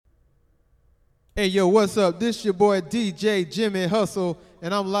Hey, yo, what's up? This your boy DJ Jimmy Hustle,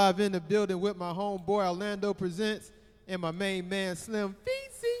 and I'm live in the building with my homeboy Orlando Presents and my main man Slim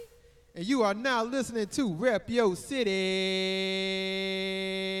Feezy. And you are now listening to Rep Yo City.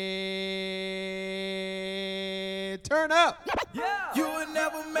 Turn up. Yeah. You will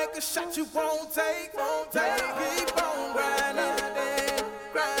never make a shot you won't take. Keep on grinding,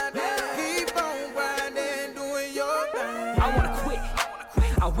 keep on grinding, doing your thing. I wanna quit.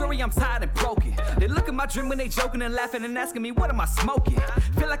 I'm weary, I'm tired and broken. They look at my dream when they joking and laughing and asking me, what am I smoking?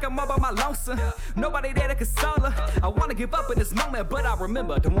 Feel like I'm all by my lonesome. Nobody there to console her. I wanna give up in this moment, but I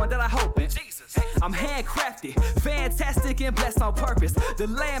remember the one that I hope in. Jesus. I'm handcrafted, fantastic and blessed on purpose. The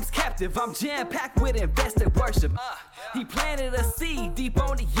lamb's captive, I'm jam-packed with invested worship. He planted a seed deep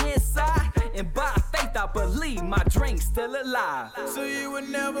on the inside, and by faith I believe my dream's still alive. So you would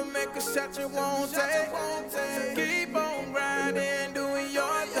never make a shot you won't take. So keep on grinding, doing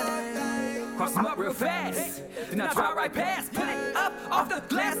your thing. Cross them up real fast, then I drive right past. Put it up off the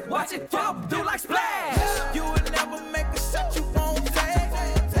glass, watch it fall through like splash. You would never make a shot you won't take.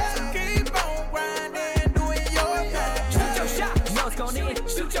 So keep on grinding, doing your thing. Shoot your shot, you know it's gon' in.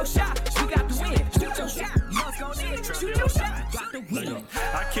 Shoot your shot, you got the win. Shoot your shot, you know it's gon' in. Shoot your shot, you got the win.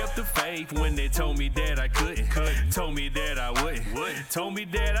 I kept the faith when they told me that I couldn't. Told me that I wouldn't. Told me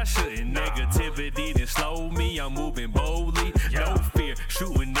that I shouldn't. Negativity didn't slow me. I'm moving boldly. No fear.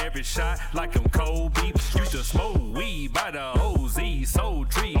 Shooting every shot like I'm Kobe. Used to smoke weed by the OZ. Soul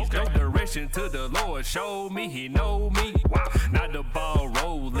trees. No direction to the Lord. Show me. He know me. Now the ball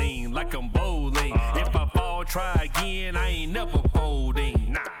rolling like I'm bowling. If I fall, try again. I ain't never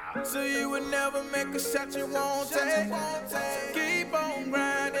folding. Nah. So you would never make a shot you won't take. Keep on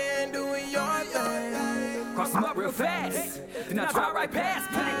grinding, doing your thing. Cross them up real fast, then I drive right past.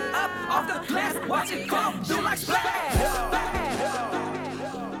 Put it up off the glass, watch it come through like splash.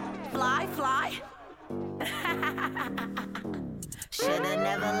 Fly. Shoulda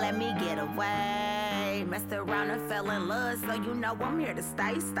never let me get away. Messed around and fell in love, so you know I'm here to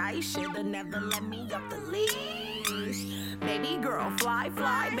stay. Shoulda never let me off the leash. Baby girl, fly,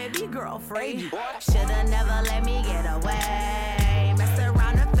 baby girl, free. Shoulda never let me get away. Messed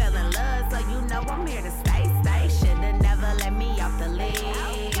around and fell in love, so you know I'm here to stay. Shoulda never let me off the leash.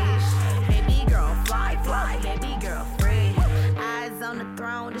 Baby girl, fly, baby girl, free. Eyes on the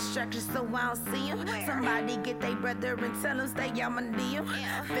throne, distractions so I don't see him. Somebody get they brother and tell him stay on my DM.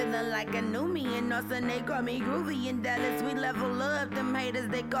 Feeling like a new me in Austin, they call me groovy. In Dallas, we level up, them haters,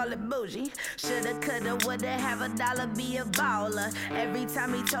 they call it bougie. Shoulda, coulda, woulda, have $1, be a baller. Every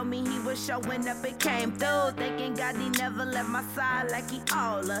time he told me he was showing up, it came through. Thinking God, he never left my side like he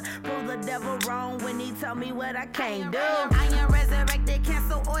all her. Prove the devil wrong when he told me what I can't do. I am resurrected,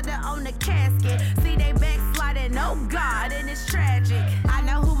 cancel order on the casket. See they backsliding, oh God, and it's tragic. I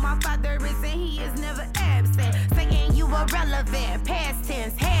know who my father is and he is never absent. Saying you irrelevant, past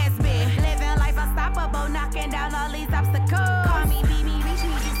tense, has been. Living life unstoppable, knocking down all these obstacles. Call me BB, reach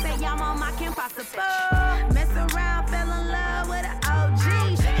me, just say I'm on my Kim Possible. Mess around, fell in love with an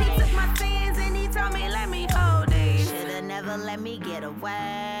OG. He took my sins and he told me let me hold it. Shoulda never let me get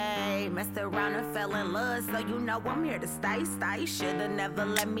away. Messed around and fell in love, so you know I'm here to stay. Shoulda never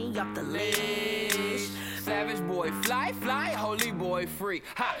let me off the leash. Savage boy, fly, holy boy, free.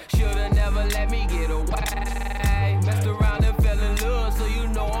 Ha, shoulda never let me get away. Messed around and fell in love, so you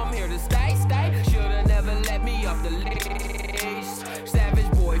know I'm here to stay. Shoulda never let me off the leash.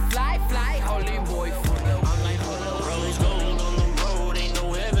 Savage boy, fly, holy boy, free. I'm like, rose gold on the road, ain't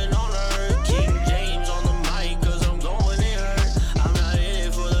no heaven on earth. King James on the mic, cause I'm going it hurt. I'm not in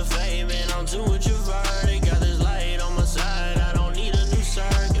it for the fame, and I'm too introverted. Got this light on my side, I don't need a new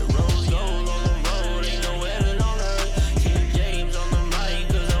circuit. Rose gold on the road, ain't no heaven on earth. King James on the mic,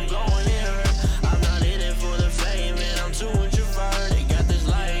 cause I'm going it hurt. I'm not in it for the fame, and I'm too introverted. Got this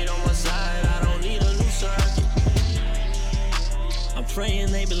light on my side, I don't need a new circuit. I'm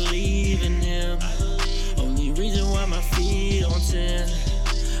praying they believe in him. Only reason why my feet on 10.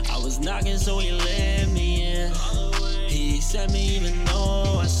 I was knocking so he let me in. He accept me even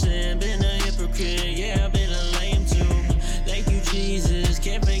though I sin. Been a hypocrite, yeah, I've been a lame too. Thank you, Jesus,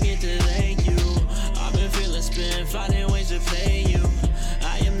 can't forget to thank you. I've been feeling spin, finding ways to pay you.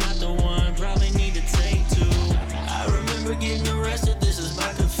 I am not the one, probably need to take two. I remember getting arrested, this is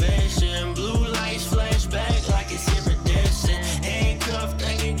my confession. Blue lights flash back like it's iridescent. Handcuffed,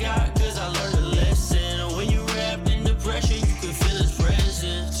 thanking God, cause I learned a lesson. When you wrapped in depression, you can feel his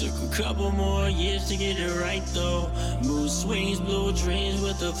presence. Took a couple more years to get it right though. Mood swings, blue dreams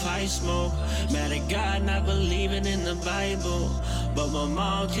with the pipe smoke. Mad at God, not believing in the Bible. But my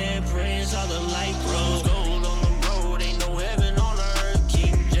mom can't pray, it's all the light grows. Gold on the road, ain't no heaven on earth.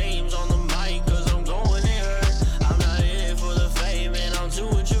 King James on the mic, cause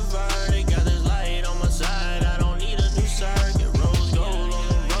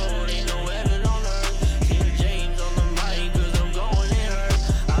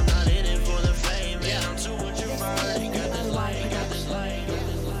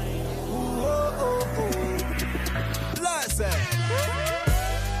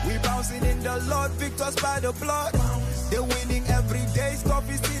the blood. They're winning every day, stuff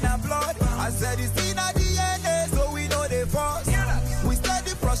is in our blood. I said it's in our DNA, so we know they force. We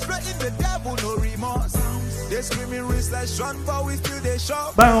steady frustrating the devil, no remorse. They screaming recession, but we still they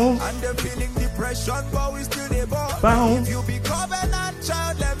shop. Bounce. And they feeling depression, but we still they ball. Bounce. If you be covenant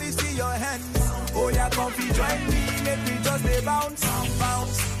child, let me see your hands. Oh yeah, come fi join me, let me just they bounce,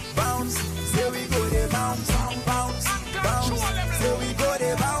 bounce, bounce. Say we go they bounce, bounce, bounce. Say we go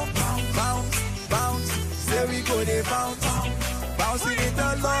they bounce, bounce, bounce. Say we go they bounce, bouncing in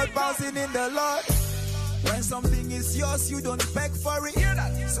the Lord, bouncing in the Lord. When something is yours, you don't beg for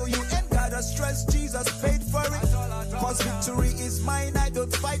it. So you ain't gotta stress, Jesus paid for it. Cause victory is mine, I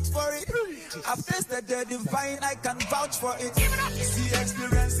don't fight for it. I've tasted the divine, I can vouch for it. See,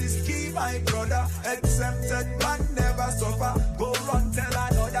 experience is key, my brother. Exempted man never suffer. Go run, tell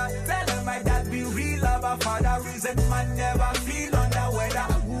another. Tell them my dad be real of a father. Reason man never feel under weather.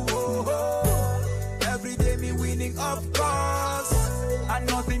 Every day me winning, of course. And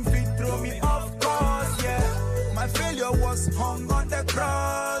nothing fit throw me, of course, yeah. My failure was hung on the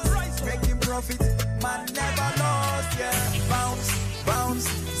cross. Making profit, man never lost, yeah. Bounce, bounce,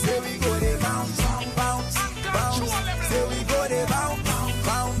 say we go they bounce, bounce, bounce. Say we go they bounce,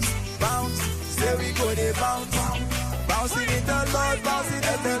 bounce, bounce. Say we go they bounce, bouncing in the Lord, bouncing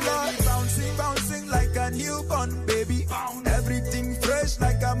in the Lord. Bouncing, bouncing like a newborn baby. Everything fresh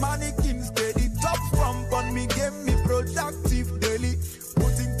like a mannequin steady. Top pump on me, give me productive daily.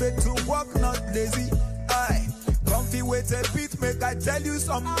 Putting faith to work, not lazy. Aye. Comfy wait a bit, make I tell you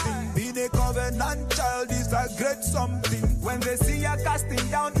something. Being a covenant child is a great something. When they see you casting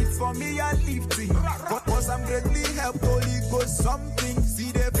down, it's for me a lifting. But once I'm greatly helped, Holy Ghost something.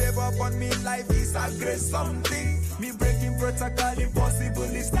 See the favor upon me, life is a great something. Me breaking protocol, impossible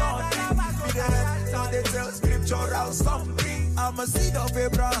is nothing. Me the head, now they tell scriptural something. I'm a seed of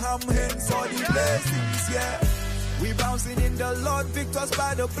Abraham, hence all the blessings, yeah. We bouncing in the Lord, victors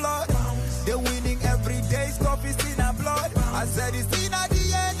by the blood. They're winning every day, stuff is in our blood. I said it's in our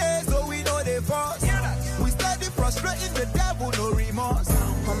DNA, so we know they force. We steady frustrating the devil, no remorse.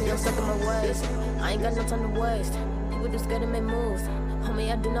 Homie, I'm stuck in my ways. I ain't got no time to waste. People just scared to make moves.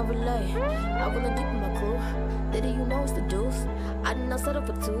 Homie, I do not relay. I wouldn't deep in my crew. Little you know it's the deuce. I did not settle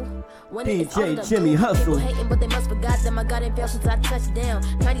for two. When DJ Jimmy Hustle. People hating, but they must forgot that my God ain't failed since I touched down.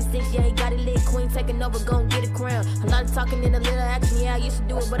 96, yeah, he got it lit. Queen taking over, gon' get a crown. A lot of talking and a little action, yeah, I used to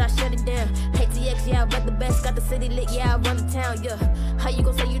do it, but I shut it down. ATX, yeah, I rep the best, got the city lit, yeah, I run the town, yeah. How you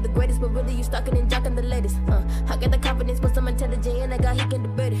gon' say you the greatest, but really you stalking and jocking the latest? I got the confidence, but some intelligent, and I got he can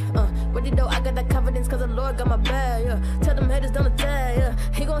debate it. Really though, I got that confidence, cause the Lord got my back, yeah. Tell them haters don't attack, yeah.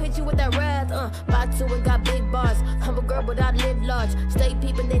 He gon' hit you with that wrath, Buy two and got big bars. Humble girl, but I live large. Stay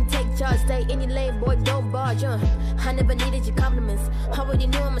peeping, then take charge. Stay in your lane, boy, don't barge, I never needed your compliments. I already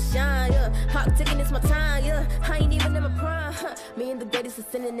knew I'ma shine, yeah. Hot ticking, it's my time, yeah. I ain't even in my prime, Me and the greatest are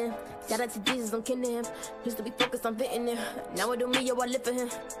synonym. Shout out to Jesus, I'm kidding him. Used to be focused on fitting him. Now I do me, yo, I live for him.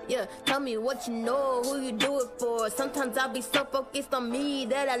 Yeah, tell me what you know, who you do it for. Sometimes I'll be so focused on me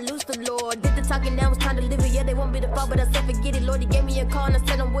that I lose the Lord. Did the talking, now it's time to live it. Yeah, they want me to fall, but I said forget it. Lord, he gave me a call and I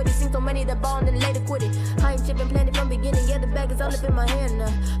said I'm with it. Seen so many that ball and then later quit it. I ain't chipping, planning from beginning. Yeah, the bag is all up in my hand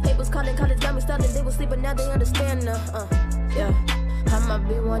now. Papers calling, college got me starting. They was sleeping, now they understand now. Yeah. I might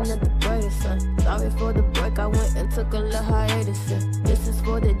be one of the greatest, Sorry for the break, I went and took a little hiatus, This is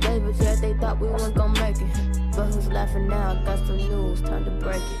for the Davids, yeah, they thought we weren't gon' make it. But who's laughing now? I got some news, time to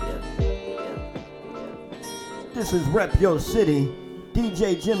break it, yeah. This is Rep Your City,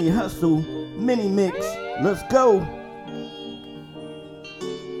 DJ Jimmy Hustle, mini mix. Let's go.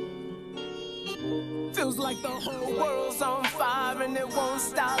 Feels like the whole world's on fire and it won't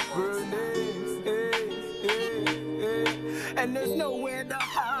stop burning. And there's nowhere to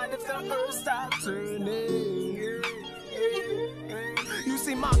hide if the earth stops turning. You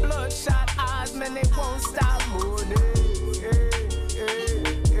see my bloodshot eyes, man, they won't stop mourning.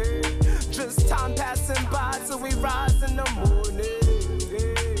 Just time passing by till we rise in the morning.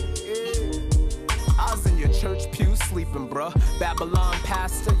 I was in your church pew sleeping, bruh. Babylon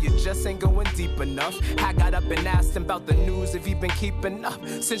pastor, you just ain't going deep enough. I got up and asked him about the news if he been keeping up.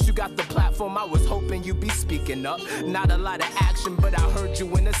 Since you got the platform, I was hoping you'd be speaking up. Not a lot of action, but I heard you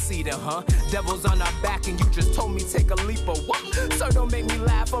in the seat, Devil's on our back and you just told me take a leap or what? Sir, don't make me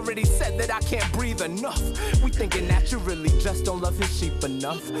laugh, already said that I can't breathe enough. We thinking that you really just don't love his sheep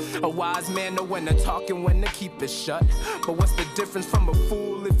enough. A wise man know when to talk and when to keep it shut. But what's the difference from a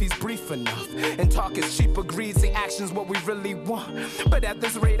fool if he's brief enough. And talk is cheaper, greed, say actions what we really want. But at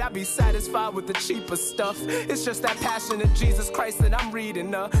this rate, I'd be satisfied with the cheaper stuff. It's just that passion of Jesus Christ that I'm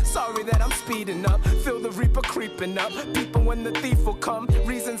reading up. Sorry that I'm speeding up, feel the reaper creeping up. People when the thief will come,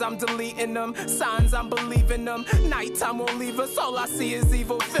 reasons I'm deleting them, signs I'm believing them. Nighttime won't leave us, all I see is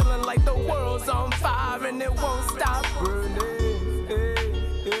evil. Feeling like the world's on fire and it won't stop burning.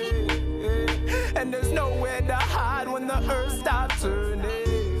 And there's nowhere to hide when the earth stops turning.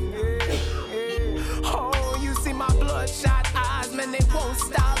 Oh, you see my bloodshot eyes, man, they won't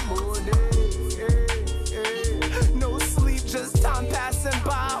stop mourning. No sleep, just time passing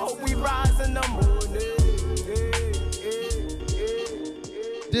by. Hope we rise in the morning.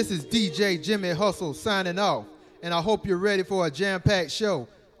 This is DJ Jimmy Hustle signing off, and I hope you're ready for a jam-packed show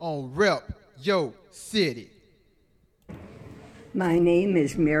on Rep Yo City. My name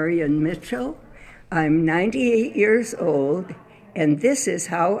is Marion Mitchell. I'm 98 years old, and this is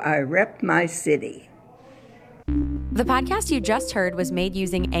how I rep my city. The podcast you just heard was made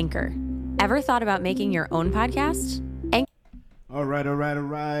using Anchor. Ever thought about making your own podcast? All right,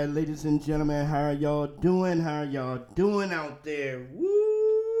 ladies and gentlemen, how are y'all doing? How are y'all doing out there?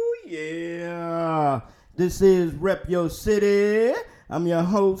 Woo, yeah. This is Rep Yo City. I'm your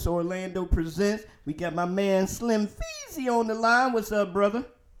host, Orlando Presents. We got my man Slim Feezy on the line. What's up, brother?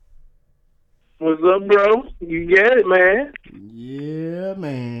 What's up, bro? You get it, man. Yeah,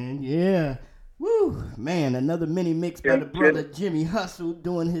 man. Yeah. Woo. Man, another mini mix by the brother Jimmy Hustle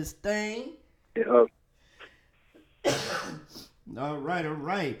doing his thing. Yeah. All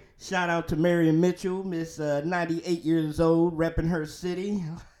right. Shout out to Marion Mitchell, Miss 98 years old, repping her city.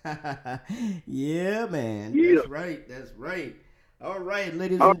 Yeah, man. Yeah. That's right. All right,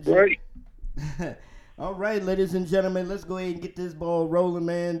 ladies and gentlemen. All right, ladies and gentlemen, let's go ahead and get this ball rolling,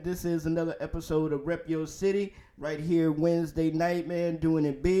 man. This is another episode of Rep Yo City right here Wednesday night, man, doing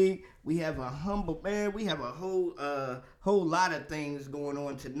it big. We have a whole lot of things going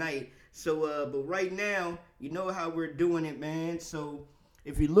on tonight. So, but right now, you know how we're doing it, man. So,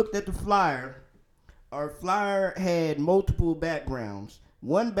 if you looked at the flyer, our flyer had multiple backgrounds.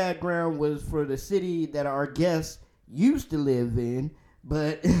 One background was for the city that our guests used to live in,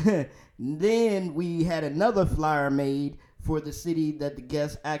 but then we had another flyer made for the city that the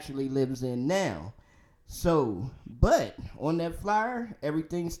guest actually lives in now. So, but on that flyer,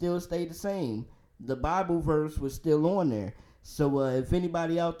 everything still stayed the same. The Bible verse was still on there. So if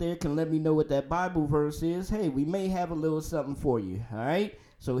anybody out there can let me know what that Bible verse is, hey, we may have a little something for you, all right?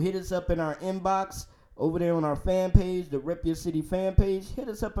 So hit us up in our inbox over there on our fan page, the Rep Your City fan page. Hit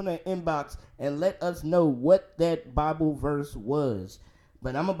us up in our inbox and let us know what that Bible verse was.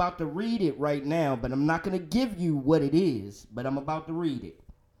 But I'm about to read it right now, but I'm not going to give you what it is, but I'm about to read it.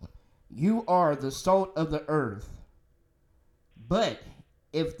 You are the salt of the earth. But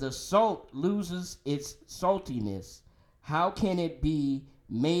if the salt loses its saltiness, how can it be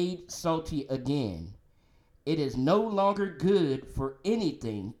made salty again? It is no longer good for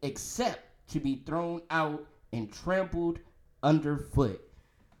anything except to be thrown out and trampled underfoot.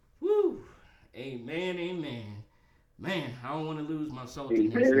 Woo! Amen. Man, I don't want to lose my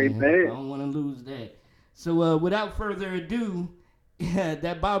saltiness. I don't want to lose that. So without further ado,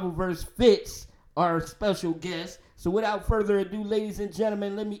 that Bible verse fits our special guest. So without further ado, ladies and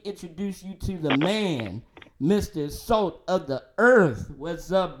gentlemen, let me introduce you to the man, Mr. Salt of the Earth.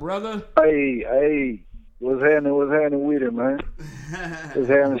 What's up, brother? Hey. What's happening with it, man?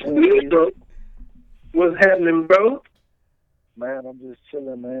 What's happening, bro? Man, I'm just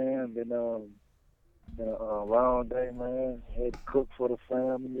chilling, man. Been a long day, man. Had to cook for the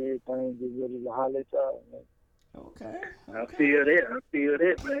family, everything. Get ready to holler at y'all, man. Okay. I feel that,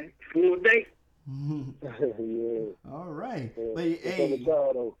 man. Full day. Yeah. All right. Yeah. But hey,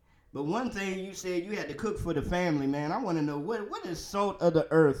 but one thing you said you had to cook for the family, man. I want to know what does Salt of the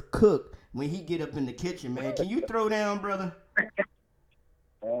Earth cook when he get up in the kitchen, man? Can you throw down, brother? I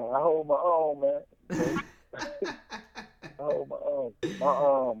hold my own, man. I hold my own.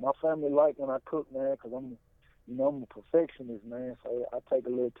 My family like when I cook, man, because I'm a perfectionist, man. So I take a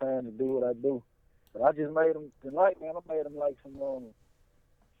little time to do what I do. But I just made them tonight, man. I made them like some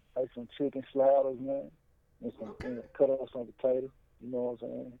chicken sliders, man, and some cut off some potatoes. You know what I'm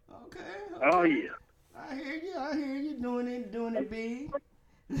saying? Okay. Oh yeah. I hear you doing it big.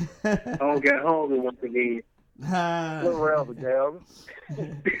 I don't get hungry once again. Nothing wrong with that.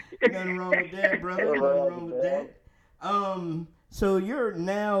 Nothing wrong with that, brother. Nothing wrong with that. So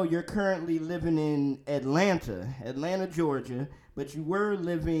you're currently living in Atlanta, Georgia, but you were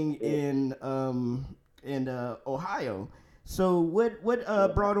living in Ohio. So what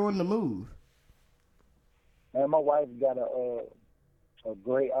brought on the move? Man, my wife a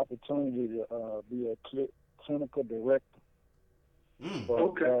great opportunity to be a clinical director.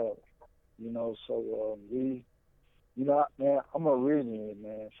 You know, so we, you know, man, I'm originally,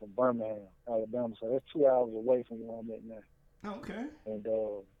 man, from Birmingham, Alabama, so that's 2 hours away from where I'm at now. Okay. And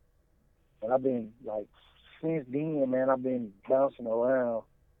I've been, like, since then, man, I've been bouncing around,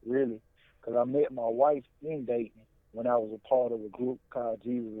 really, because I met my wife in Dayton when I was a part of a group called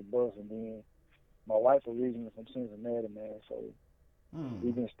Jesus a Bus, and then my wife originally from Cincinnati, man, so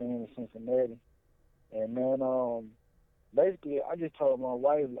we've been staying in Cincinnati. And, man, basically, I just told my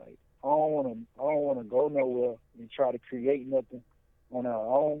wife, like, I don't want to go nowhere and try to create nothing on our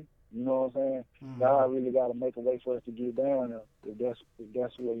own. You know what I'm saying? God really got to make a way for us to get down there if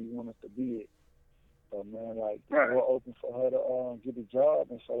that's where He wants us to be at. So, man, like, we're open for her to get a job,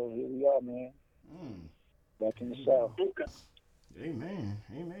 and so here we are, man. Back in the South. Amen.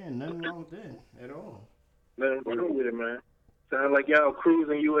 Nothing wrong with that at all. Nothing wrong with it, man. Sounds like y'all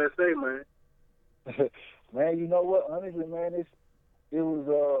cruising USA, man. Man, you know what? Honestly, man, it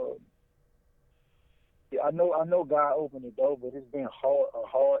was I know God opened the door, but it's been a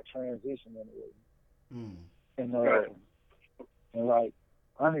hard transition anyway. And like,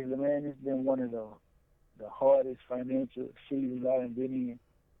 honestly, man, it's been one of the hardest financial seasons I've been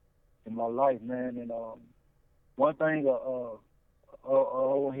in my life, man. And one thing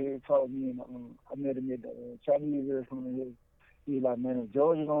old head told me, and I met him at the Chinese restaurant here. He was like, man, if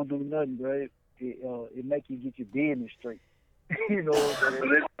Georgia don't do nothing, bro, it make you get your business straight. You know what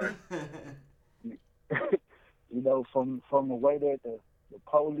I'm saying? You know, from the way that the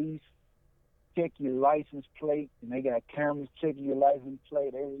police check your license plate, and they got cameras checking your license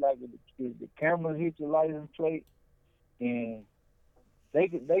plate. They was like, if the cameras hit your license plate, and they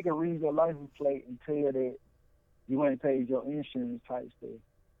can read your license plate and tell that you ain't paid your insurance type stuff,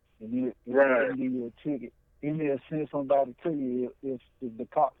 and you give you a ticket. It may send somebody to you if the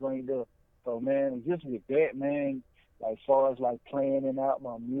cops ain't there. So, man, just with that, man, like, as far as, like, planning out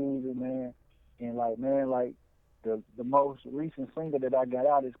my music, man, and, like, man, like, the most recent single that I got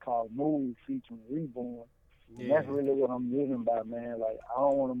out is called Move, featuring Reborn. And that's really what I'm living by, man. Like, I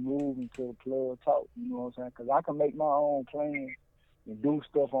don't want to move until the plug talk, you know what I'm saying? Because I can make my own plans and do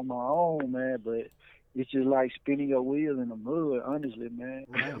stuff on my own, man, but it's just like spinning your wheels in the mud, honestly, man.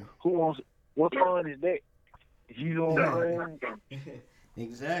 Right. What fun is that? You know what I'm saying?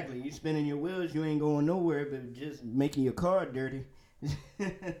 Exactly. You spinning your wheels, you ain't going nowhere but just making your car dirty.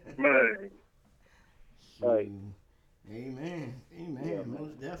 Right. Amen. Yeah,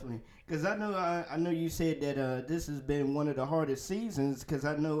 most definitely. Because I know you said that this has been one of the hardest seasons. Because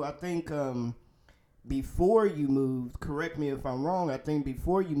I think before you moved, correct me if I'm wrong, I think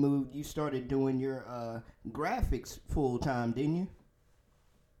before you moved, you started doing your graphics full time, didn't you?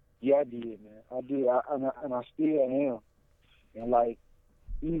 Yeah, I did, man. I did, and I still am. And like,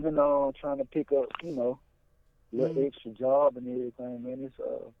 even trying to pick up, you know, little extra job and everything, man.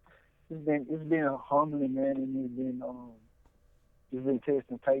 It's been humbling, man, and it's been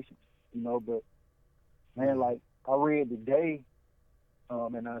testing patience, you know. But man, like, I read today,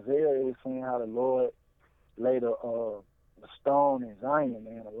 in Isaiah, it was saying how the Lord laid a stone in Zion,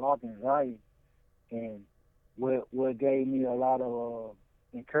 man, a rock in Zion, and what gave me a lot of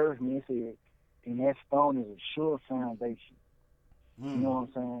encouragement, it said, and that stone is a sure foundation. You know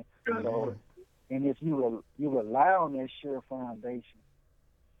what I'm saying? So, and if you rely on that sure foundation,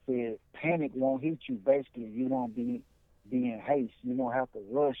 said panic won't hit you. Basically, you won't be in haste. You won't have to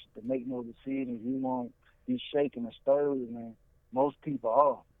rush to make no decisions. You won't be shaken or stirred, man. Most people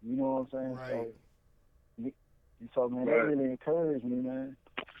are. You know what I'm saying? Right. So man, that really encouraged me, man.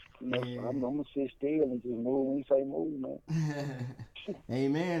 You know, so I'm gonna sit still and just move when you say move, man.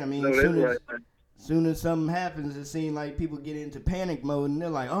 Amen. I mean, soon as something happens, it seems like people get into panic mode and they're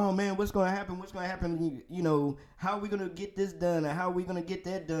like, oh man, what's going to happen? What's going to happen? You know, how are we going to get this done? Or how are we going to get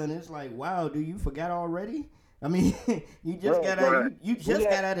that done? It's like, wow, do you forgot already? I mean, you just got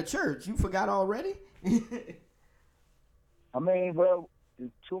out of church. You forgot already? I mean, well,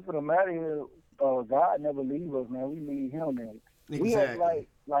 the truth of the matter is, God never leaves us, man. We leave Him, man. Exactly. We act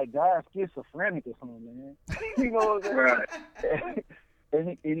like God's schizophrenic or something, man. You know what I'm saying?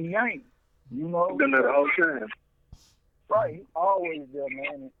 And he ain't. You know, been there the whole time. Right, he always there,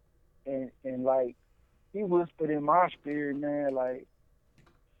 man. And like, he whispered in my spirit, man, like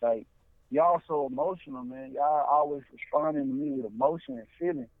y'all so emotional, man. Y'all always responding to me with emotion and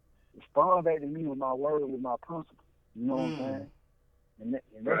feeling. Respond back to me with my word, with my principle. You know what I'm saying? And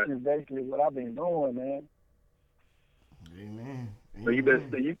that's just basically what I've been doing, man. Amen. So you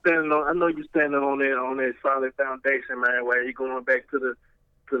standing on. I know you standing on that solid foundation, man. Where you going back to the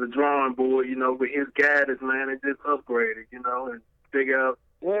drawing board, you know, with His guidance, man, and just upgraded, you know, and figure out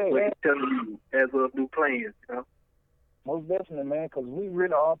Yeah, what yeah. he's telling you as of new plans, you know? Most definitely, man, because we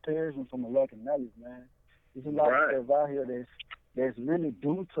really are perishing from a lack of knowledge, man. There's a lot Right. of stuff out here that's really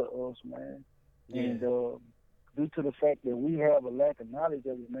due to us, man. Yeah. And due to the fact that we have a lack of knowledge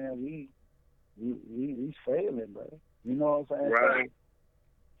of it, man, we failing, bro. You know what I'm saying? Right.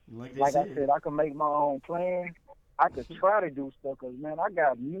 Like I said, I can make my own plan. I could try to do stuff because, man, I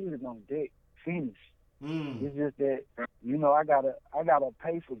got music on deck, finished. It's just that, you know, I gotta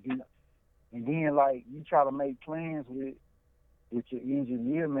pay for beats. And then, like, you try to make plans with your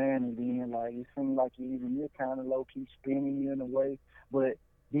engineer, man, and then, like, it seems like your engineer kind of low-key spinning you in a way. But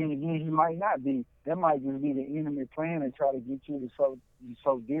then again, he might not be. That might just be the enemy plan and try to get you to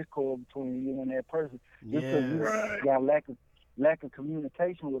sow discord between you and that person. Just because you got lack of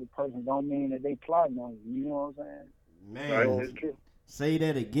communication with a person don't mean that they plotting on you. You know what I'm saying? Man, say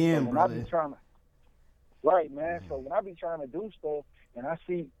that again, when brother. I be trying to, right, man. So when I be trying to do stuff and I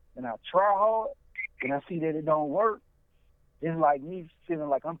try hard and I see that it don't work, it's like me feeling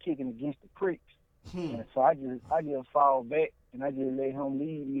like I'm kicking against the pricks. And so I just fall back and I just let him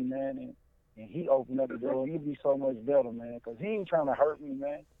lead me, man, and he opened up the door and it'd be so much better, man, because he ain't trying to hurt me,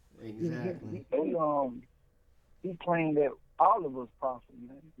 man. Exactly. He claimed that all of us profit,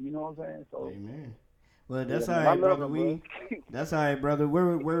 man. You know what I'm saying? So, amen. Well, that's yeah, all man, I right, love brother. him, That's all right, brother.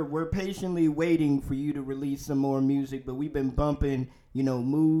 We're patiently waiting for you to release some more music, but we've been bumping, you know,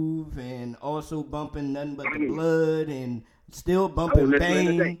 Move, and also bumping Nothing But the Blood, and still bumping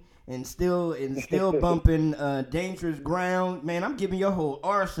Bang, and still bumping Dangerous Ground. Man, I'm giving your whole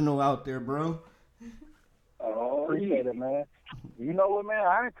arsenal out there, bro. Oh, appreciate it, man. You know what, man?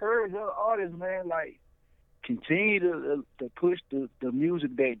 I encourage other artists, man, like, continue to push the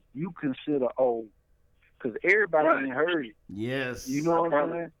music that you consider old. Because everybody ain't heard it. Yes. You know what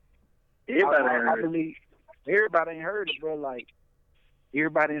I'm saying? I believe everybody ain't heard it, bro. Like,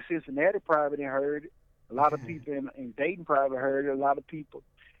 everybody in Cincinnati probably ain't heard it. A lot of people in Dayton probably heard it. A lot of people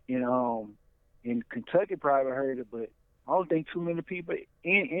in Kentucky probably heard it. But I don't think too many people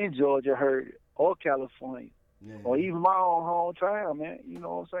in Georgia heard it, or California. Yeah. Or even my own hometown, man. You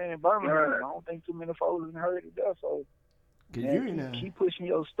know what I'm saying? In Birmingham. I don't think too many folks have heard it there. So, man, keep pushing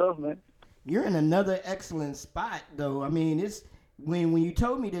your stuff, man. You're in another excellent spot, though. I mean, it's when you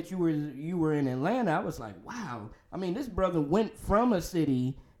told me that you were in Atlanta, I was like, wow. I mean, this brother went from a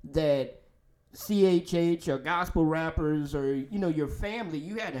city that CHH or gospel rappers or, you know, your family,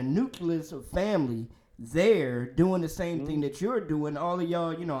 you had a nucleus of family there doing the same thing that you're doing. All of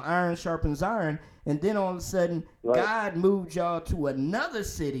y'all, you know, iron sharpens iron. And then all of a sudden, God moved y'all to another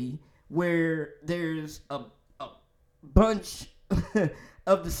city where there's a bunch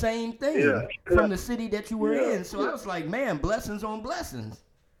of the same thing from the city that you were in. So I was like, man, blessings on blessings.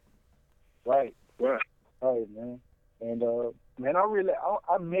 Right, man. And man, I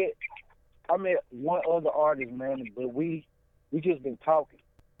met one other artist, man, but we just been talking.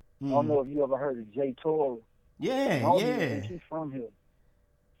 I don't know if you ever heard of Jay Toro. Yeah. He's from here.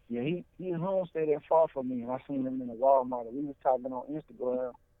 Yeah, he homestead that far from me, and I seen him in the Walmart. And we was talking on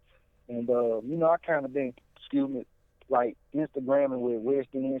Instagram, and you know, I kind of been, like Instagramming with West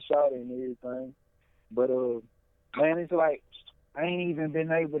End Shawty and everything. But man, it's like I ain't even been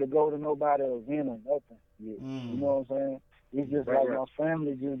able to go to nobody event or nothing yet. You know what I'm saying? It's just like my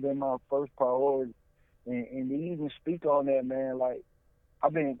family just been my first priority, and to even speak on that, man, like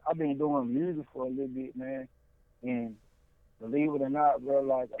I've been doing music for a little bit, man, and believe it or not, bro,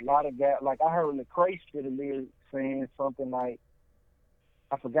 like a lot of guys, like I heard Lecrae spit a lyric saying something like,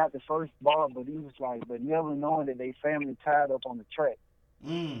 I forgot the first bar, but he was like, but never knowing that they family tied up on the track.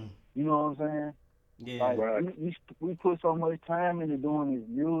 You know what I'm saying? Yeah, like, we put so much time into doing this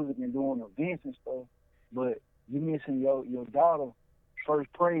music and doing events and stuff, but you missing your daughter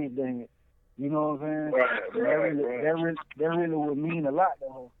first praise dance. You know what I'm saying? That really would mean a lot to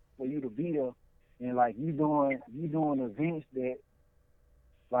her for you to be there. And like you doing events that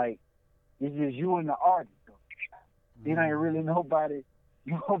like it's just you and the artist. It ain't really nobody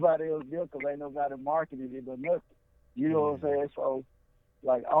else there because ain't nobody marketing it or nothing. You know what I'm saying? So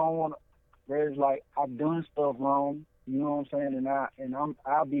like I don't want to. There's like I've done stuff wrong. You know what I'm saying? And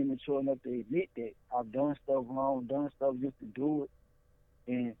I'll be mature enough to admit that I've done stuff wrong, done stuff just to do it.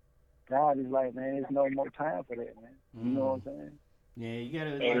 And God is like, man, there's no more time for that, man. You know what I'm saying? Yeah, you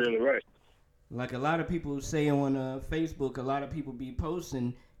gotta. That's really right. Like a lot of people say on Facebook, a lot of people be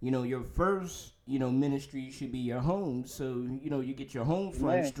posting, you know, your first, you know, ministry should be your home. So, you know, you get your home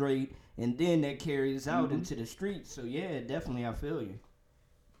front straight, and then that carries out into the streets. So, yeah, definitely, I feel you.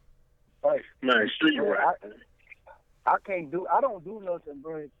 Right. Man, street right. I don't do nothing,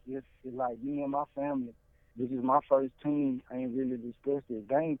 bro. It's like me and my family. this is my first team. I ain't really discussed it.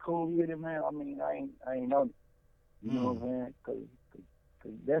 They ain't cool with it, man. I mean, I ain't know. You know what I'm saying? Cause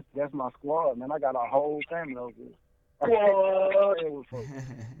that's my squad, man. I got a whole family over here.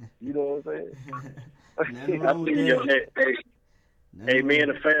 You know what I'm saying? Hey, me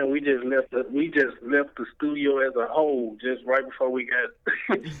and the fam, we just left the studio as a whole just right before we got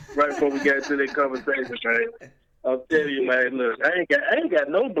to the conversation, man. I'm telling you, man. Look, I ain't got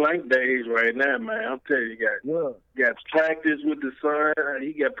no blank days right now, man. I'm telling you, got practice with the son.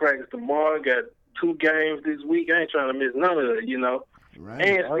 He got practice tomorrow. Got 2 games this week. I ain't trying to miss none of it, you know. Right.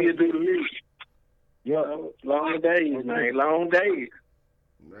 And still do the music. Yeah, long days, man. Long days.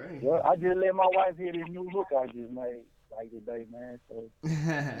 Right. Yeah, I just let my wife hear this new look I just made like today, man. So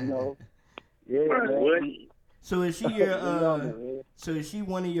you know, yeah. Man. So is she your? So is she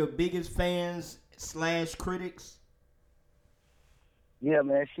one of your biggest fans / critics? Yeah,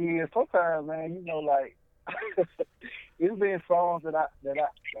 man. She is. Sometimes, man, you know, like it's been songs that I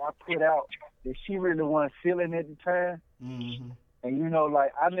put out that she really wasn't feeling at the time. Mm-hmm. And you know,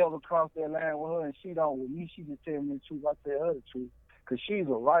 like I never crossed that line with her, and she don't with me. She just tell me the truth. I tell her the truth, cause she's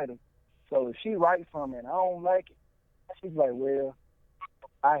a writer. So if she writes something and I don't like it, she's like, "Well,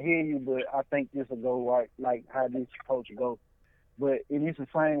 I hear you, but I think this will go right, like how this supposed to go." But it's the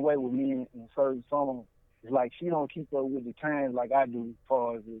same way with me in certain songs. It's like she don't keep up with the times like I do, as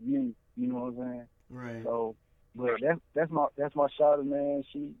far as the music. You know what I'm saying? Right. So, but that's my shawty, man.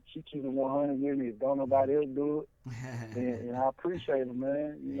 She keep it 100 with me. If don't nobody else do it, and I appreciate it,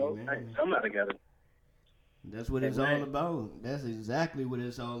 man. You know, somebody got it. That's what it's all about. That's exactly what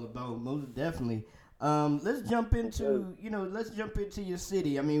it's all about. Most definitely. Let's jump into your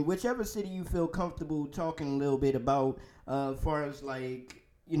city. I mean, whichever city you feel comfortable talking a little bit about, as far as like,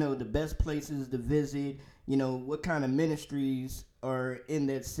 you know, the best places to visit, you know, what kind of ministries are in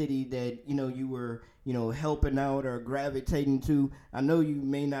that city that, you know, you were, you know, helping out or gravitating to. I know you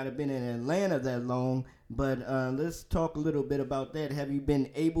may not have been in Atlanta that long, but let's talk a little bit about that. Have you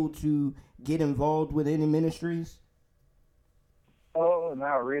been able to get involved with any ministries? Oh,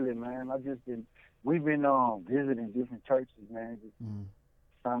 not really, man. We've been visiting different churches, man, just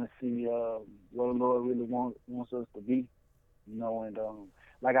trying to see what the Lord really wants us to be, you know. And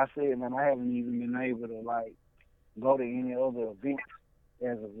like I said, man, I haven't even been able to like go to any other events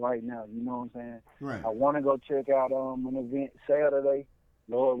as of right now. You know what I'm saying? Right. I want to go check out an event Saturday,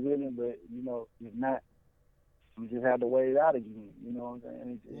 Lord willing, but you know, if not, you just have to wait it out again. You know what I'm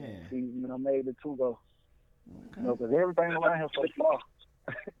saying? See when I'm able to go. Okay. You know, because everything around here so far.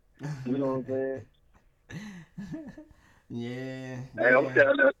 You know what I'm saying? Yeah. Hey, I'm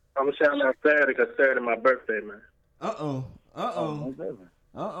shouting out Saturday because Saturday my birthday, man. Uh-oh.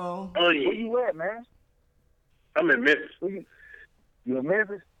 Oh, Where yeah. you at, man? I'm in Memphis. You in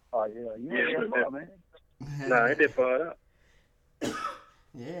Memphis? Oh, yeah. You ain't that far, man. Nah, ain't that far out.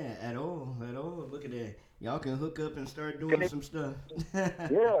 Yeah, at all. Look at that. Y'all can hook up and start doing some stuff.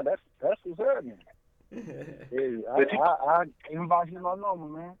 Yeah, that's what's happening. I invite you my number,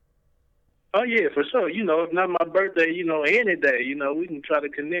 man. Oh, yeah, for sure. You know, if not my birthday, you know, any day, you know, we can try to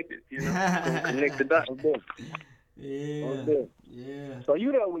connect it, you know, connect the dots. Yeah. So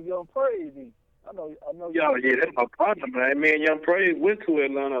you there with Young Praise, then? I know. Yeah, that's my partner, man. Me and Young Praise went to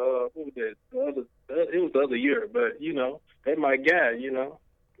Atlanta, what was that? It was the other year, but, you know, they my guy, you know.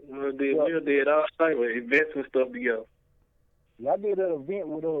 We did all type of events and stuff together. Yeah, I did an event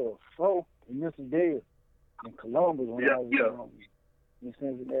with Fro and Mr. Dale in Columbus when I was in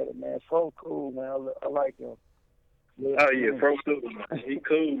Cincinnati, man. Fro cool, man. I like him. Oh, yeah, Fro cool, man. He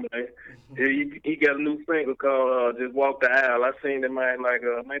cool, man. He got a new single called Just Walk the Aisle. I seen that, man, like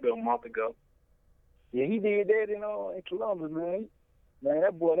maybe a month ago. Yeah, he did that in Columbus, man. Man,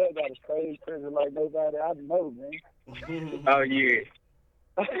 that boy, that got a crazy presence like nobody I know, man. Oh, yeah.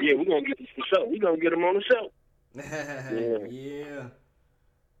 Yeah, we're going to get him for sure. We're going to get him on the show. Yeah.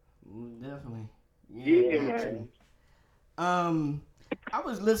 Definitely. Yeah, man. I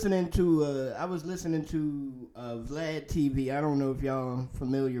was listening to Vlad TV. I don't know if y'all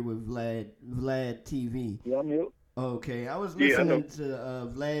familiar with Vlad TV. Yeah, I'm here. Okay, I was listening to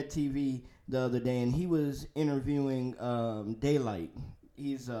Vlad TV the other day, and he was interviewing Daylight.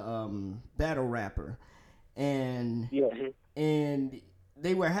 He's a battle rapper, and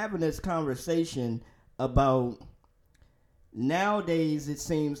they were having this conversation about nowadays it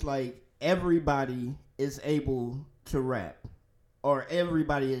seems like everybody is able to rap, or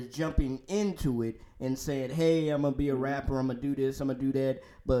everybody is jumping into it and saying, hey, I'm going to be a rapper, I'm going to do this, I'm going to do that.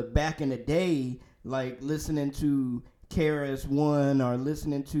 But back in the day, like listening to KRS-One or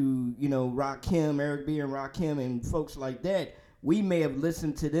listening to, you know, Rakim, Eric B. and Rakim and folks like that, we may have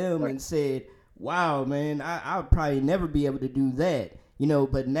listened to them and said, wow, man, I'll probably never be able to do that. You know,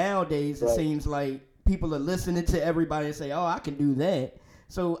 but nowadays it seems like people are listening to everybody and say, oh, I can do that.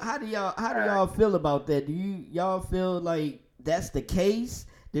 So how do y'all feel about that? Do y'all feel like that's the case?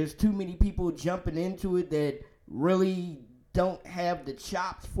 There's too many people jumping into it that really don't have the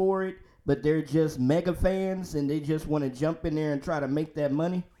chops for it, but they're just mega fans and they just want to jump in there and try to make that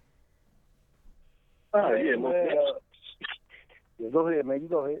money? Oh, yeah, man. Go ahead, man. You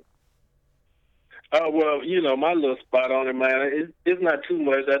go ahead. Well, you know, my little spot on it, man, it's not too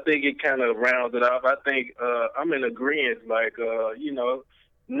much. I think it kind of rounds it off. I think I'm in agreement. Like, you know,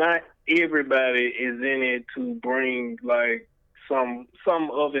 not everybody is in it to bring, like, some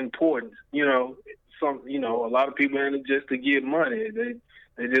of importance. You know, a lot of people in it just to get money.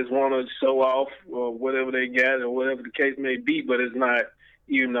 They just want to show off or whatever they got or whatever the case may be, but it's not,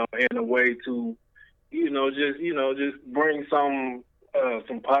 you know, in a way to, just bring some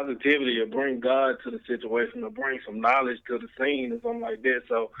positivity or bring God to the situation or bring some knowledge to the scene or something like that.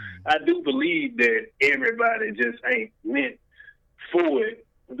 So I do believe that everybody just ain't meant for it,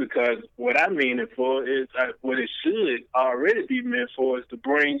 because what I mean it for is what it should already be meant for is to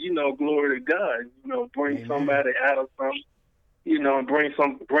bring, you know, glory to God, you know, bring somebody out of something, you know, and bring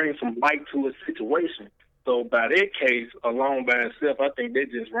some light to a situation. So by that case, alone by itself, I think they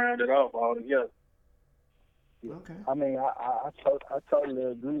just round it off altogether. Okay. I mean, I totally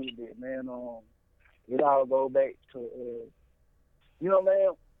agree with it, man. It all go back to, you know, man,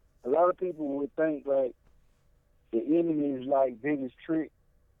 a lot of people would think, like, the enemy's, like, biggest trick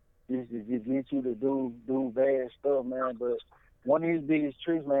is to just get you to do bad stuff, man. But one of his biggest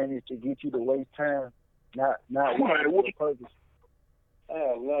tricks, man, is to get you to waste time, not with a purpose.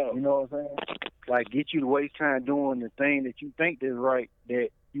 Oh, wow. You know what I'm saying? Like, get you to waste time doing the thing that you think is right, that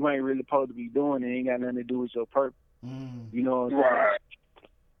you ain't really supposed to be doing. It ain't got nothing to do with your purpose. You know what I'm saying? Right.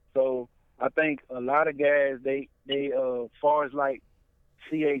 So I think a lot of guys, they far as like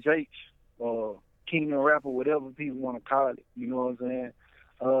CHH or Kingdom Rapper, whatever people want to call it, you know what I'm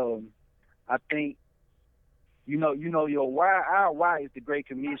saying? I think, you know your why. Our why is the Great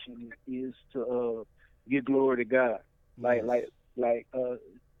Commission is to give glory to God, like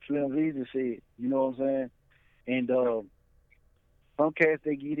Slim Visa said, you know what I'm saying? And some cats,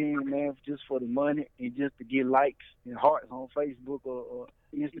 they get in, man, just for the money and just to get likes and hearts on Facebook or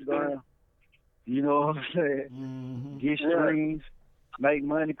Instagram. You know what I'm saying? Mm-hmm. Get streams, make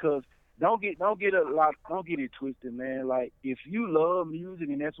money. Cause don't get it twisted, man. Like, if you love music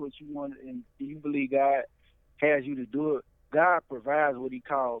and that's what you want and you believe God has you to do it, God provides what He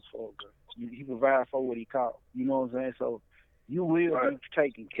calls for. He provides for what He calls. You know what I'm saying? So you will be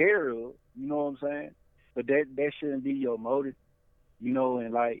taken care of. You know what I'm saying? But that shouldn't be your motive. You know,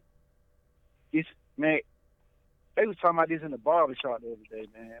 and like, it's, man, they was talking about this in the barbershop the other day,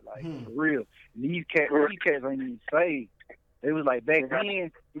 man. Like, for real. And these cats ain't even saved. They was like, back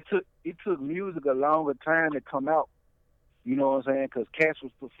then, it took music a longer time to come out. You know what I'm saying? Because cats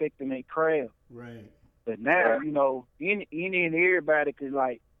was perfecting their craft. Right. But now, you know, any and everybody could,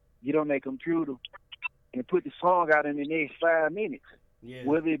 like, get on their computer and put the song out in the next 5 minutes. Yeah.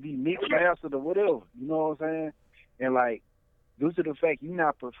 Whether it be mixed, mastered, or whatever. You know what I'm saying? And, like, due to the fact you're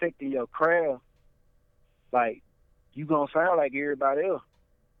not perfecting your craft, like, you gonna sound like everybody else.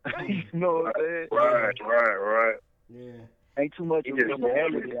 You know what I'm saying? Right. Yeah. Ain't too much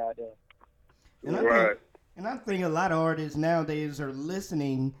originality out there. And I think a lot of artists nowadays are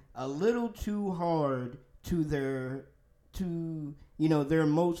listening a little too hard to their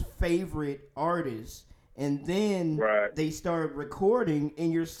most favorite artists. And then they start recording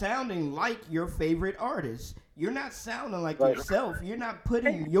and you're sounding like your favorite artist. You're not sounding like yourself. You're not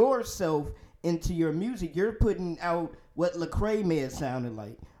putting yourself into your music. You're putting out what Lecrae may have sounded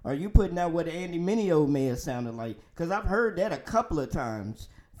like. Or you putting out what Andy Mineo may have sounded like. Because I've heard that a couple of times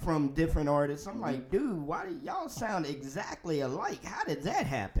from different artists. I'm like, dude, why do y'all sound exactly alike? How did that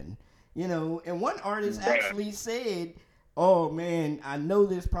happen? You know, and one artist actually said, oh, man, I know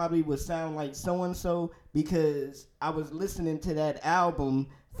this probably would sound like so-and-so because I was listening to that album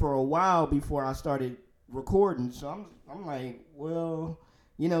for a while before I started recording. So I'm like, well,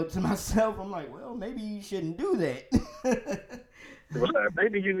 you know, to myself, I'm like, well, maybe you shouldn't do that.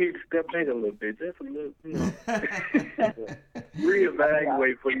 Maybe you need to step back a little bit. Just a little, you know.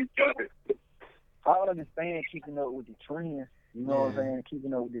 Reevaluate for you. I don't understand keeping up with the trends, you know what I'm saying,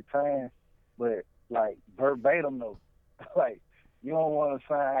 keeping up with the times, but, like, verbatim, though. Like, you don't want to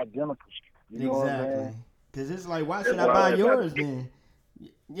sound identical. You know what I'm saying? Because it's like, why should I buy yours then?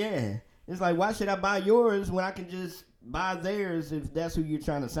 Yeah. It's like, why should I buy yours when I can just buy theirs if that's who you're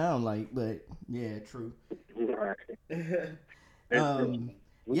trying to sound like? But, yeah, true.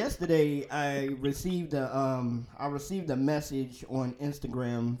 Yesterday, I received a message on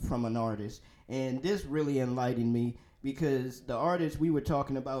Instagram from an artist, and this really enlightened me because the artist, we were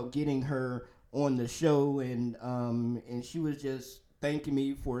talking about getting her on the show, and she was just thanking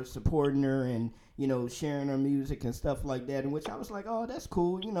me for supporting her and sharing her music and stuff like that. In which I was like, oh, that's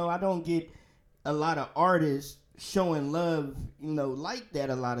cool. I don't get a lot of artists showing love, like that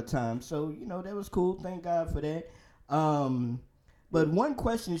a lot of times. So that was cool. Thank God for that. But one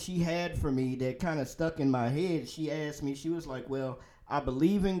question she had for me that kind of stuck in my head, she asked me, she was like, well, I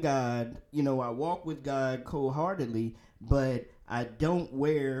believe in God, I walk with God cold-heartedly, but I don't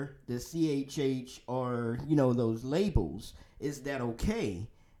wear the CHH or, those labels. Is that okay?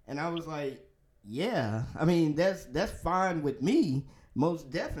 And I was like, yeah, I mean, that's fine with me, most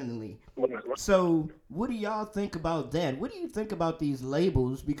definitely. So what do y'all think about that? What do you think about these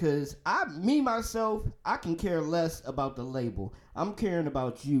labels? Because myself, I can care less about the label. I'm caring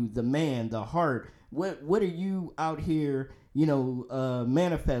about you, the man, the heart. What are you out here,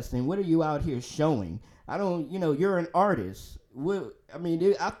 manifesting? What are you out here showing? I don't, you're an artist.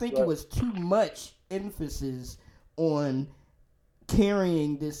 I think it was too much emphasis on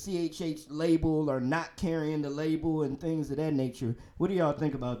carrying the CHH label or not carrying the label and things of that nature. What do y'all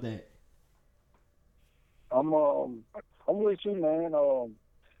think about that? I'm with you, man.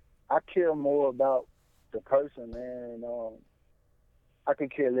 I care more about the person, man. I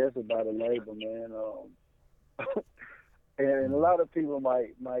could care less about a label, man. And a lot of people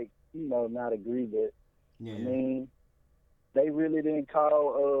might not agree, but I mean, they really didn't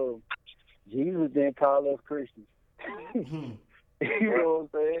call Jesus didn't call us Christians. You know what I'm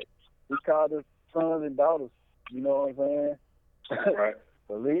saying? He called us sons and daughters. You know what I'm saying? Right.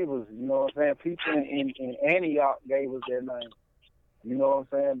 Believers. You know what I'm saying? People in Antioch gave us their name. You know what I'm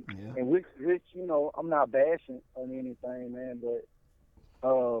saying? Yeah. And which I'm not bashing on anything, man, but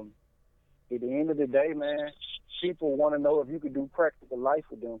at the end of the day, man, people want to know if you could do practical life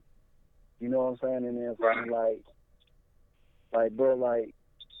with them. You know what I'm saying? And then like, bro, like,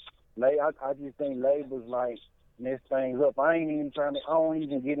 I just think labels like mess things up. I don't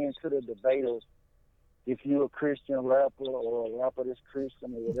even get into the debate of if you're a Christian rapper or a rapper that's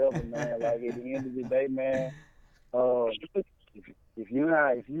Christian or whatever, man. Like at the end of the day, man, if you're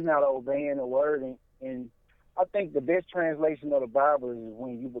not obeying the word, and I think the best translation of the Bible is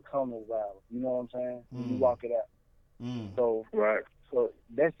when you become the Bible. You know what I'm saying? When you walk it out. So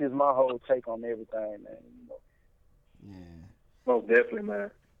that's just my whole take on everything, man. Yeah. Most definitely,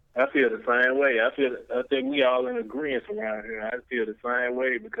 man. I feel the same way. I think we all in agreement around here. I feel the same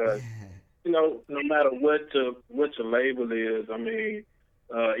way because, no matter what your label is, I mean,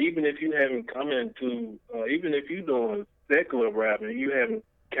 even if you haven't come into, even if you're doing secular rapping, you haven't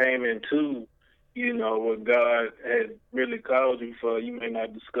came into, what God has really called you for, you may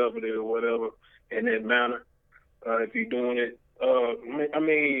not discover it or whatever in that manner. If you're doing it, I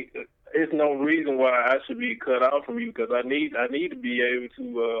mean, it's no reason why I should be cut off from you because I need to be able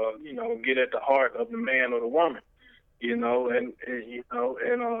to, get at the heart of the man or the woman, and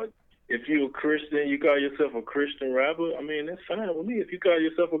if you're a Christian, you call yourself a Christian rapper, I mean, that's fine with me. If you call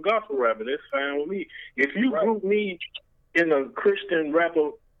yourself a gospel rapper, that's fine with me. If you group me in a Christian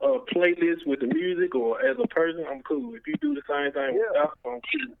rapper playlist with the music or as a person, I'm cool. If you do the same thing with gospel, I'm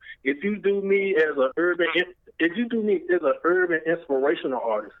cool. If you do me as an urban inspirational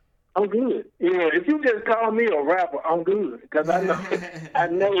artist, I'm good. If you just call me a rapper, I'm good because I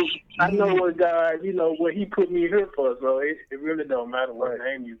know what God, what He put me here for. So it really don't matter what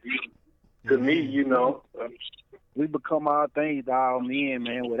name you use. To me, we become all things to all men,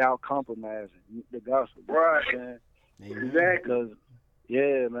 man, without compromising the gospel. Right. Man. Exactly.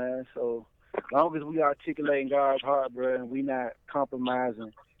 Yeah, man. So as long as we articulating God's heart, bro, and we not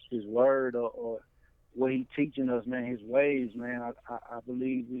compromising His word or what He teaching us, man, His ways, man, I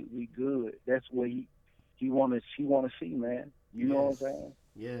believe we good. That's what He want to see, man. You know what I'm saying?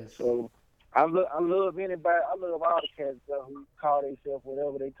 Yes. So I love anybody. I love all the cats who call themselves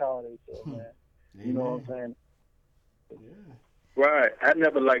whatever they call themselves, man. You know what I'm saying? Yeah. Right. I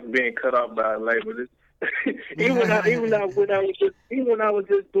never liked being cut off by a label. Even when I was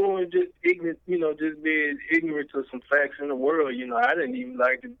just doing just ignorant, just being ignorant to some facts in the world, I didn't even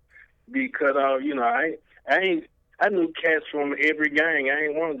like to be cut off. I knew cats from every gang. I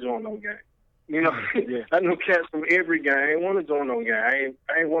ain't want to join no gang. I knew cats from every gang. I ain't want to join no gang.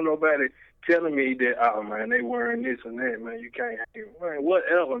 I ain't want nobody telling me that, oh man, they wearing this and that, man. You can't, man,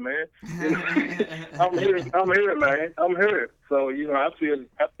 whatever, man. I'm here, man. I'm here. So I feel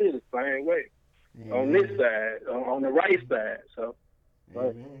the same way. On this side, on the right side. So,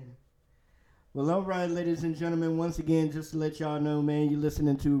 Well, all right, ladies and gentlemen, once again, just to let y'all know, man, you're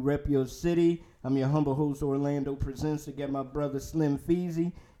listening to Rep Your City. I'm your humble host, Orlando Presents. I got my brother, Slim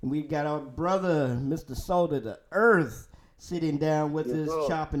Feezy, and we got our brother, Mr. Salt of the Earth, sitting down with us,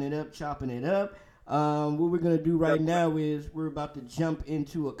 chopping it up. What we're going to do right now is we're about to jump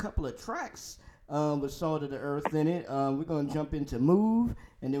into a couple of tracks with Salt of the Earth in it. We're going to jump into Move,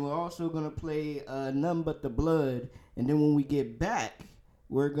 and then we're also going to play None But the Blood. And then when we get back,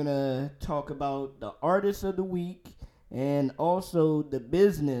 we're going to talk about the artist of the week and also the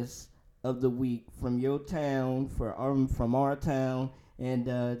business of the week from your town, from our town, and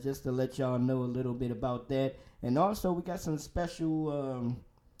just to let y'all know a little bit about that. And also, we got some special,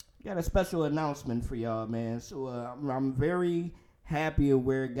 a special announcement for y'all, man. So I'm very happy of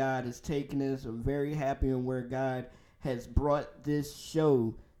where God is taking us. I'm very happy of where God has brought this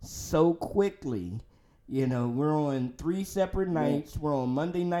show so quickly. You know, we're on 3 separate nights. We're on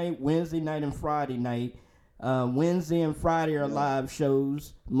Monday night, Wednesday night, and Friday night. Wednesday and Friday are live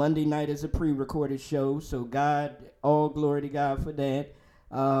shows. Monday night is a pre-recorded show. So God, all glory to God for that.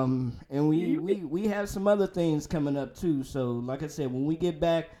 And we have some other things coming up too. So like I said, when we get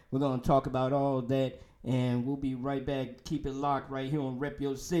back, we're going to talk about all of that. And we'll be right back. Keep it locked right here on Rep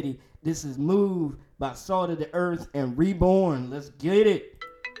Your City. This is Move by Salt of the Earth and Reborn. Let's get it.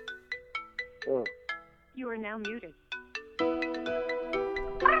 You are now muted. Hello?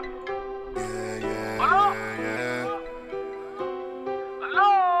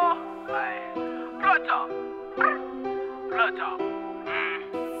 Blood talk. Blood talk.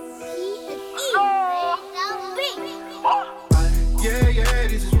 Yeah,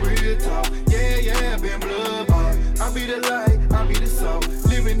 this is real talk. Yeah, been blood bought. I be the light, I be the salt.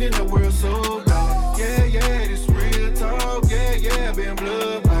 Living in the world so dark. Yeah, this is real talk. Yeah, been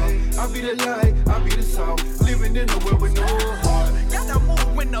blood bought. I be the light, I be the salt. Living in the world with no heart. Gotta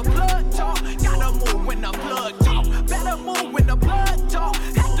move when the blood talk. Gotta move when the blood talk. Better move when the blood talk.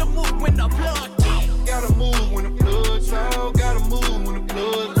 Have to move when the blood talk. Gotta move when the blood talk. Gotta move when the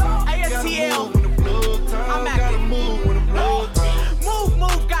blood talk. ASTL. When the blood talk. I'm acting. Gotta move when the blood talk.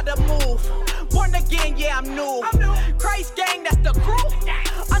 Move, gotta move. Born again, yeah, I'm new. Christ gang, that's the crew.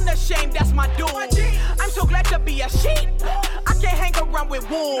 Unashamed, that's my dude. I'm so glad to be a sheep. I can't hang around with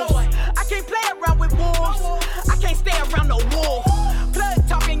wolves. I can't play around with wolves. I can't stay around no wolf. Blood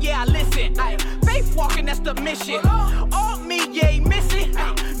talking, yeah, I listen. Faith walking, that's the mission. All me, yeah, ain't missing.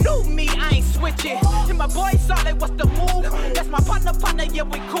 New me, I ain't switching. And my boy Solid, what's the move? That's my partner, yeah,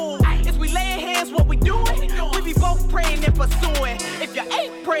 we cool. Is we laying hands, what we doing? We be both praying and pursuing. If you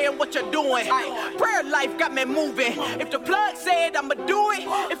ain't praying, what you doing? Prayer life got me moving. If the plug said I'ma do it,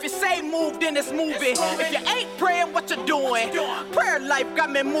 if you say move, then it's moving. If you ain't praying, what you doing? Prayer life got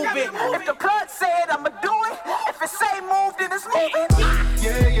me moving. If the plug said I'ma do it, if it say move, then it's moving.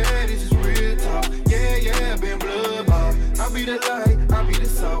 Yeah, this is real talk. Yeah, been blood bought. I be the light, I be the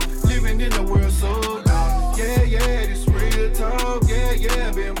salt. Living in the world so dark. Yeah, this is real talk.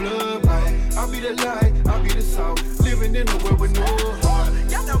 Yeah, been blood bought. I be the light, I be the salt. Living in the world with no heart.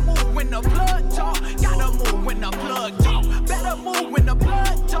 Gotta move when the blood talk. Gotta move when the blood talk. Better move when the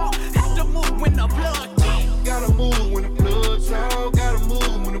blood talk. Have to move when the blood talk. Gotta move when the blood talk. Gotta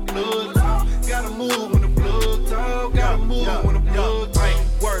move when the blood talk. Gotta move when the blood talk. Gotta move when the blood talk.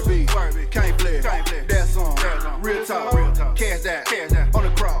 Word B, can't play. That song, real talk, cash that, on the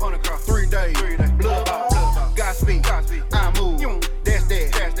cross, 3 days, blood ball, Godspeed, I move, that's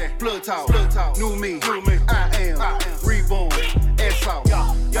that, blood talk, new me, I am, reborn, assault,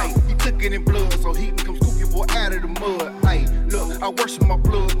 he took it in blood so he can come scoop your boy out of the mud, look, I worship my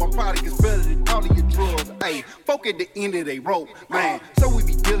blood, my product is better than all of your drugs, folk at the end of they rope, man, so we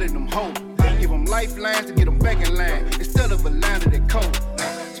be dealing them hoes, give them lifelines to get them back in line, instead of a line of that coat.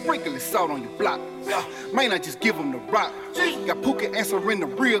 Sprinkle salt on your block. May not just give him the rock. Got Pooka answering the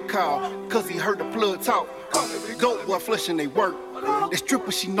real call, cause he heard the blood talk. Dope boy flushing they work. That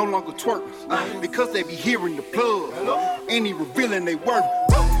stripper, she no longer twerk. Because they be hearing the plug. And he revealing they work.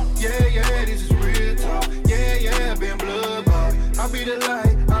 Yeah, this is real talk. Yeah, been blood bought. I be the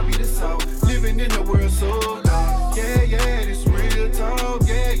light, I be the salt. Living in the world so dark. Yeah, this is real talk.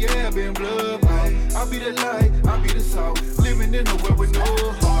 Yeah, been blood bought. I be the light, I be the salt. Living in the world with no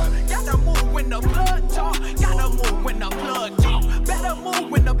heart. Gotta move when the blood talk. Gotta move when the blood talk. Better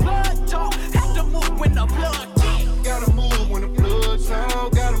move when the blood talk. Have to move when the blood talk. Gotta move when the blood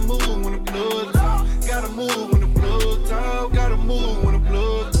talk. Gotta move when the blood talk. Gotta move when the blood talk. Gotta move when the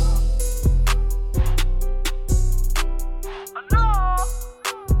blood talk.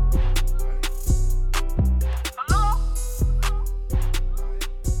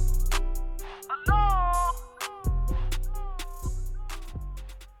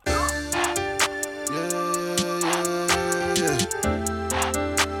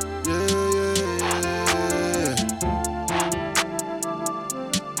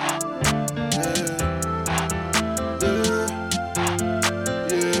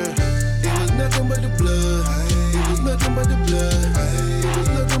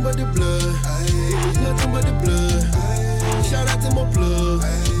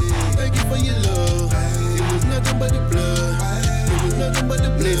 but the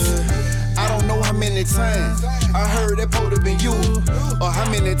blessing. I don't know how many times I heard that would have been you, or how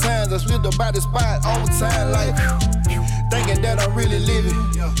many times I slipped up by the spot on time, like thinking that I'm really living,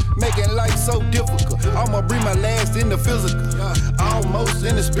 making life so difficult. I'ma bring my last in the physical, almost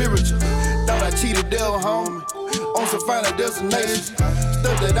in the spiritual. Thought I cheated devil, homie, on some final destination.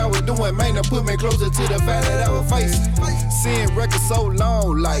 Stuff that I was doing, man, to put me closer to the fact that I was facing. Seeing records so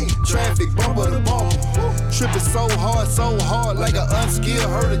long, like traffic bumper to bumper. Tripping so hard, like an unskilled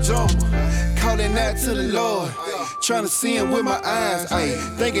herd of jumper. Calling out to the Lord, trying to see him with my eyes, ayy.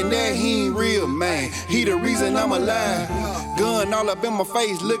 Thinking that he ain't real, man. He the reason I'm alive. Gun all up in my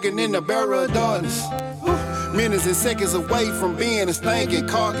face, looking in the barrel of darkness. Minutes and seconds away from being a stinking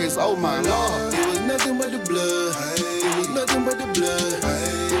carcass, oh my Lord. It was nothing but the blood. It was nothing but the blood.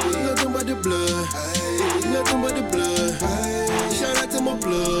 It was nothing but the blood. It was nothing but the blood. Shout out to my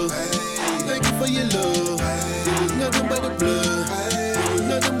plug. Thank you for your love. It was nothing but the blood. It was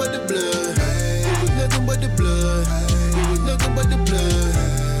nothing but the blood. It was nothing but the blood. It was nothing but the blood.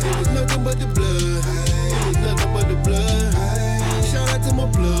 It was nothing but the blood. It was nothing but the blood. Shout out to my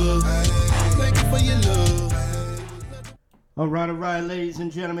plug. Thank you for your love. All right, ladies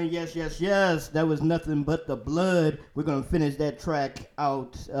and gentlemen, yes, that was nothing but the blood. We're going to finish that track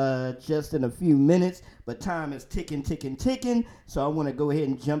out just in a few minutes, but time is ticking, so I want to go ahead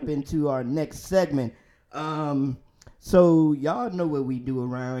and jump into our next segment. So y'all know what we do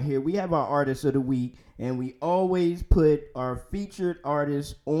around here. We have our Artist of the Week, and we always put our featured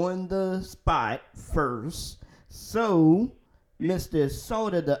artists on the spot first. So, Mr.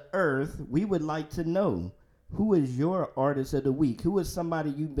 Salt of the Earth, we would like to know, who is your artist of the week? Who is somebody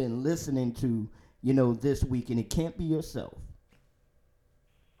you've been listening to, this week? And it can't be yourself.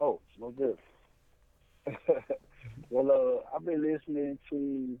 Oh, no good. Well, I've been listening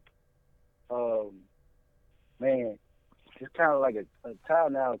to, it's kind of like a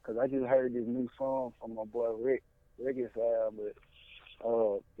time now because I just heard this new song from my boy Rick Reggae. But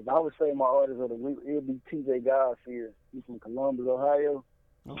if I would say my artist of the week, it would be TJ Godfear. He's from Columbus, Ohio.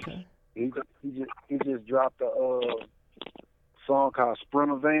 Okay. He just dropped a song called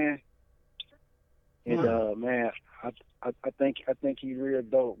Sprinter Van, and man, I think he's real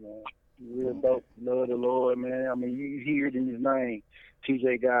dope, man. He's real dope. Love the Lord, man. I mean, you hear it in his name,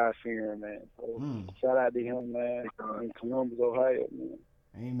 TJ God-fearing, man. So shout out to him, man, in Columbus, Ohio, man.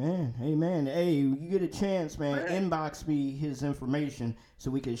 Amen. Hey, you get a chance, man, inbox me his information so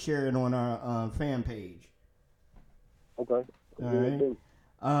we can share it on our fan page. Okay. All right.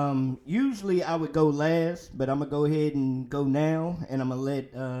 Usually I would go last, but I'm gonna go ahead and go now, and I'm gonna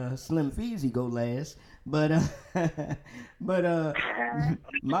let Slim Feezy go last. But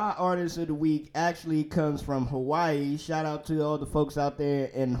my artist of the week actually comes from Hawaii. Shout out to all the folks out there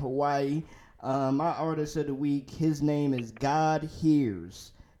in Hawaii. My artist of the week, his name is God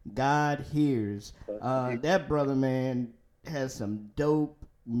Hears. That brother, man, has some dope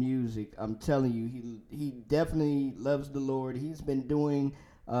music. I'm telling you, he definitely loves the Lord. He's been doing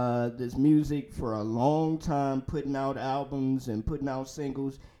this music for a long time, putting out albums and putting out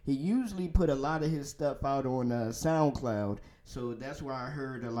singles. He usually put a lot of his stuff out on SoundCloud, so that's where I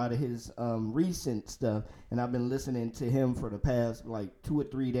heard a lot of his recent stuff, and I've been listening to him for the past like 2 or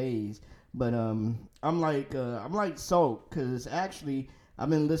 3 days. But I'm like Salt, because actually I've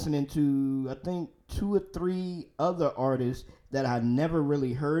been listening to, I think, 2 or 3 other artists that I never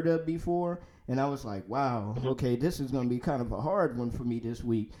really heard of before. And I was like, wow, okay, this is going to be kind of a hard one for me this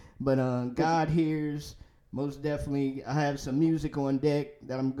week. But God Hears, most definitely. I have some music on deck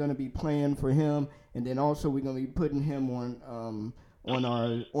that I'm going to be playing for him. And then also we're going to be putting him on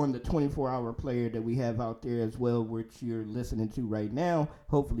the 24-hour player that we have out there as well, which you're listening to right now.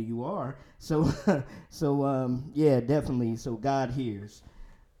 Hopefully you are. So, yeah, definitely. So God Hears.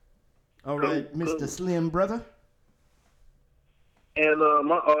 All right, Mr. Slim, brother. And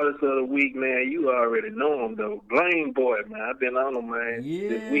my artist of the week, man, you already know him, though. Blame Boy, man. I've been on him, man,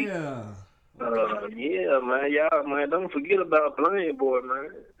 this week. Yeah, man. Y'all, man, don't forget about Blame Boy,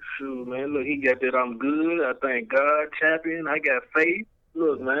 man. Shoot, man. Look, he got that I'm Good. I thank God, champion. I got faith.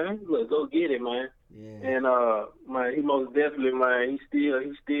 Look, man. Look, go get it, man. Yeah. And, man, he most definitely, man, he's still,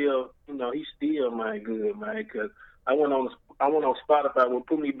 man, good, man, because I went on Spotify, would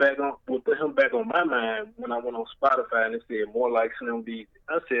put him back on my mind when I went on Spotify, and it said more like Slim Beat.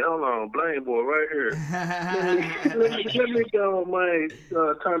 I said, hold on, Blame Boy right here. let me go, man,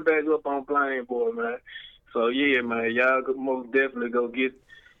 turn back up on Blame Boy, man. So yeah, man, y'all most definitely go get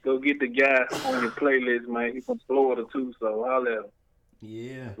the guy on your playlist, man. He's from Florida too, so I'll let him.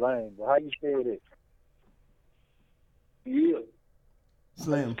 Yeah. Blame Boy, how you spell it? Yeah.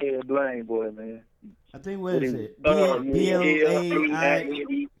 Slim. Yeah, Blame Boy, man. I think what is it? BLAI.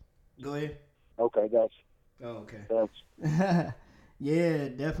 Go ahead. Okay, gotcha. Oh, okay. Gotcha. Yeah,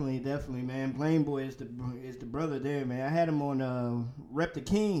 definitely, man. Blame Boy is the brother there, man. I had him on Rep the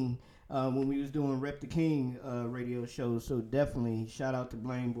King when we was doing Rep the King radio shows. So definitely shout out to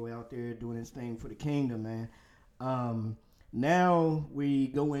Blame Boy out there doing his thing for the kingdom, man. Now we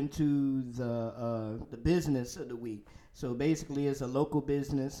go into the business of the week. So basically, it's a local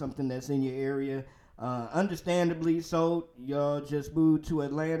business, something that's in your area. Understandably so, y'all just moved to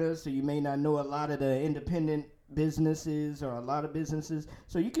Atlanta, so you may not know a lot of the independent businesses or a lot of businesses.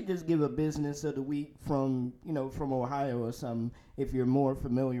 So you could just give a business of the week from Ohio or something if you're more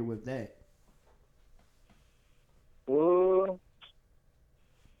familiar with that.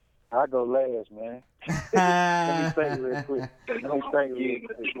 I go last, man. Let me think real quick.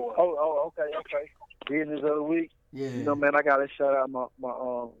 Oh, okay. Business of the week. Yeah. You know, man, I gotta shout out my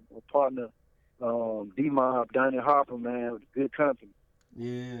partner, D-Mob, Donnie Harper, man, with good company.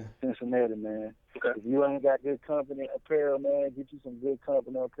 Yeah. Cincinnati, man. If you ain't got good company apparel, man, get you some good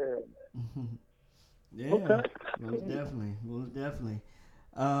company apparel, man. Yeah. Okay. Most definitely.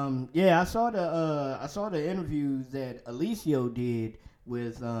 Yeah, I saw the interview that Alicio did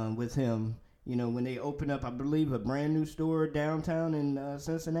with him. You know, when they opened up, I believe, a brand new store downtown in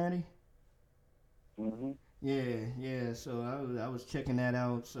Cincinnati. Mm-hmm. Yeah. So I was checking that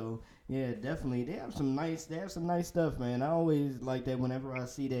out. So yeah, definitely, they have some nice stuff, man. I always like that whenever I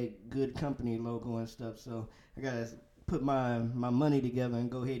see that good company logo and stuff. So I gotta put my money together and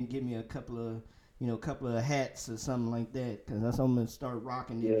go ahead and get me a couple of hats or something like that, because that's what I'm gonna start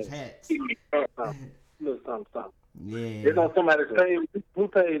rocking these hats. Look, stop. Yeah. It's on somebody's page. Who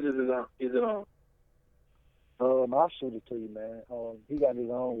page is it on? I'll shoot it to you, man. He got his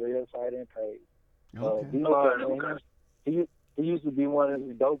own website and page. Okay. Man, he used to be one of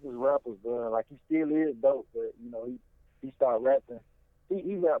the dopest rappers, bro. Like, he still is dope, but you know, he started rapping.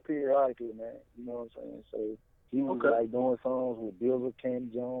 He rap periodically, man. You know what I'm saying? So he was like doing songs with Bill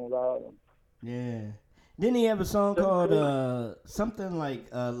Candy Jones, all of them. Yeah. Didn't he have a song called something like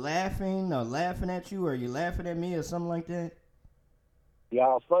Laughing at You, or You Laughing at Me, or something like that?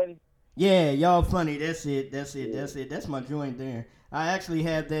 Y'all funny? Yeah, Y'all Funny. That's it. That's my joint there. I actually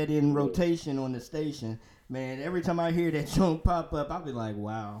have that in rotation on the station. Man, every time I hear that joint pop up, I'll be like,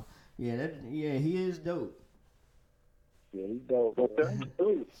 wow. Yeah, he is dope. Yeah, he's dope. Okay.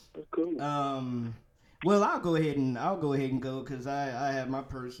 That's cool. Well, I'll go ahead and go because I have my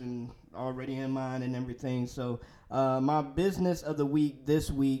person already in mind and everything. So my business of the week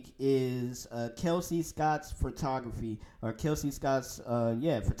this week is Kelsey Scott's Photography, or Kelsey Scott's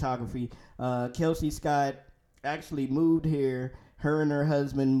photography. Kelsey Scott actually moved here. Her and her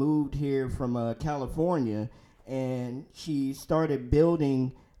husband moved here from California, and she started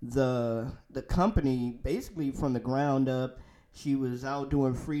building the company basically from the ground up. She was out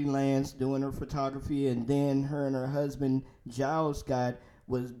doing freelance, doing her photography, and then her and her husband, Giles Scott,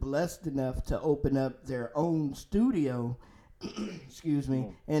 was blessed enough to open up their own studio. Excuse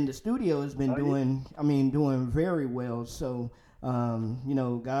me. And the studio has been doing very well. So,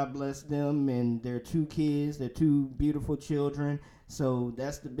 God bless them and their two kids, their two beautiful children. So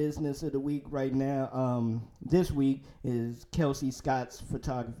that's the business of the week right now. This week is Kelsey Scott's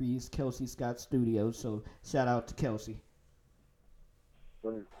Photography's Kelsey Scott Studios. So shout out to Kelsey.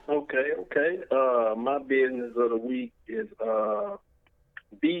 Okay. My business of the week is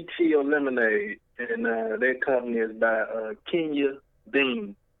BT Lemonade, and their company is by Kenya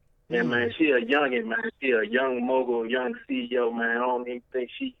Bean. And man, she a youngin', man. She a young mogul, young CEO, man. I don't even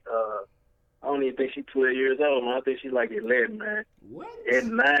think she 12 years old, man. I think she's like 11, man. What? At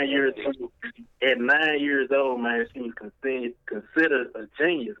 9 years old, man, she was considered a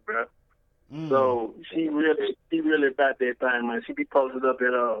genius, bro. So she really about that thing, man. She be posted up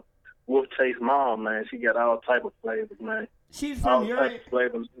at Wolf Chase Mall, man. She got all type of flavors, man. She's from your area?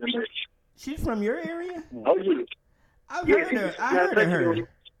 She's from your area? Oh yeah. I heard of her.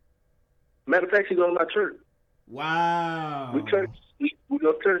 Matter of fact, she goes to my church. Wow. We go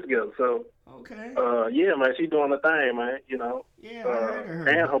to church together. So okay. Yeah, man, she doing the thing, man. You know. Yeah, I heard of her.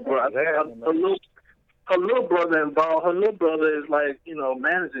 And her brother, her little brother involved. Her little brother is like,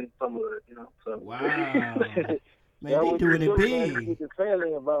 managing some of it, So. Wow. Man, they doing it big. Get the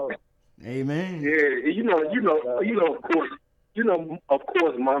family involved. Amen. Yeah, of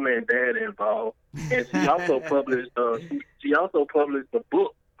course, mama and dad involved, and she also published. She also published the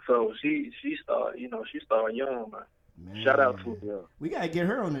book, so she started young, man. Shout out to her. We gotta get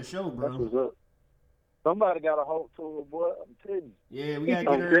her on the show, bro. That's what's up. Somebody got a hold to her, boy. I'm telling you. Yeah, we gotta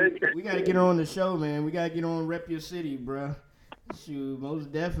get her. We gotta get her on the show, man. We gotta get on Rep Your City, bro. Shoot,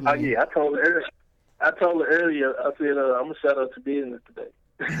 most definitely. Oh yeah, I told her. I told her earlier. I said I'm gonna shout out to business today.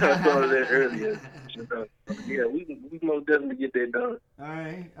 I told her that earlier. Yeah, we most definitely get that done. All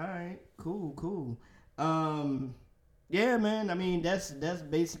right, cool. Yeah, man. I mean, that's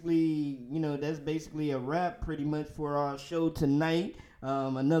basically a wrap pretty much for our show tonight.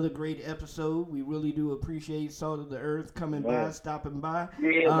 Another great episode. We really do appreciate Salt of the Earth coming by, stopping by.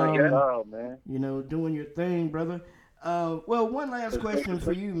 Yeah, man. You know, doing your thing, brother. Well, one last question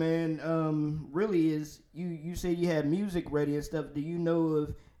for you, man. Really is you said you had music ready and stuff. Do you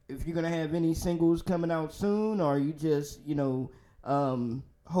know if you're gonna have any singles coming out soon, or are you just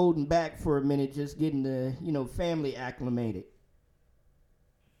holding back for a minute, just getting the family acclimated?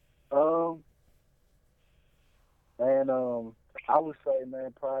 I would say,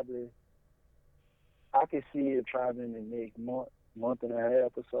 man, probably I could see it probably in the next month and a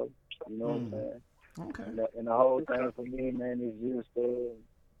half or so. You know what I'm saying? Okay. And the whole thing for me, man, is just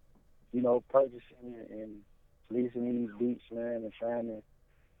purchasing and listening these beats, man, and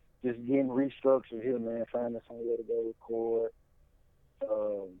just getting restructured here, man, finding somewhere to go record,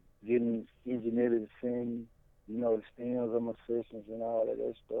 getting engineers to sing, the stems of my sessions and all of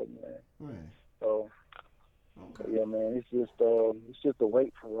that stuff, man. Right. So, okay. Yeah, man, it's just a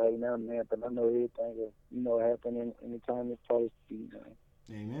wait for right now, man. But I know everything will, happen in the time it's supposed to be, man.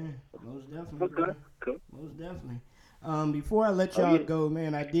 Amen. Most definitely. Okay. Cool. Most definitely. Before I let y'all go,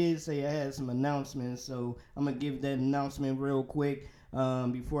 man, I did say I had some announcements, so I'm gonna give that announcement real quick.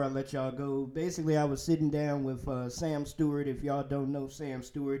 Before I let y'all go, basically I was sitting down with Sam Stewart. If y'all don't know Sam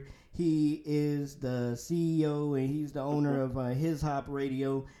Stewart, he is the CEO and he's the owner of His Hop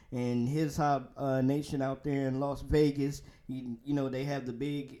Radio and His Hop Nation out there in Las Vegas. They have the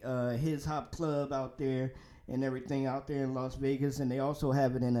big His Hop Club out there and everything out there in Las Vegas, and they also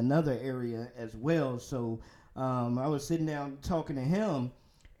have it in another area as well. So I was sitting down talking to him,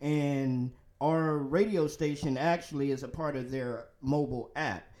 and our radio station actually is a part of their mobile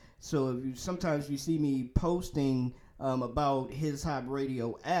app. So sometimes you see me posting about His Hop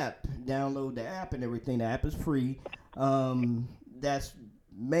Radio app, download the app and everything. The app is free. That's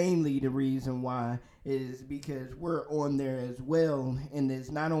mainly the reason why, is because we're on there as well, and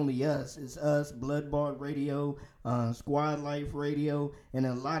it's not only us, it's us, Bloodbought Radio, Squad Life Radio, and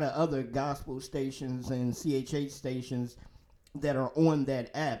a lot of other gospel stations and CHH stations that are on that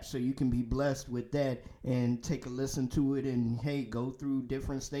app. So you can be blessed with that and take a listen to it, and hey, go through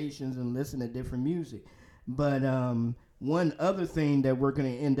different stations and listen to different music. But one other thing that we're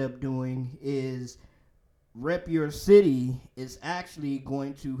going to end up doing is Rep Your City is actually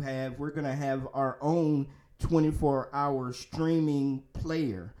going to we're going to have our own 24-hour streaming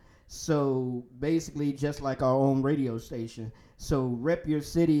player. So basically just like our own radio station. So Rep Your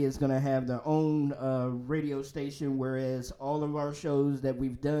City is going to have their own radio station, whereas all of our shows that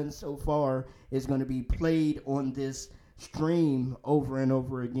we've done so far is going to be played on this stream over and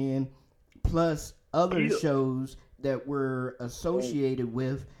over again, plus other shows that we're associated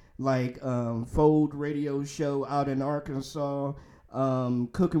with, like Fold Radio Show out in Arkansas,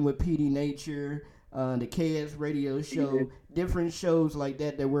 Cooking with PD Nature, the KS Radio Show, different shows like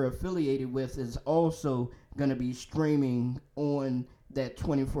that we're affiliated with is also going to be streaming on that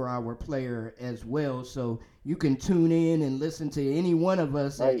 24-hour player as well. So you can tune in and listen to any one of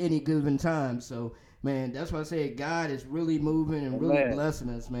us at any given time. So, man, that's why I say God is really moving and really blessing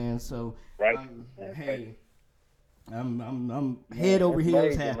us, man. So, hey, I'm head over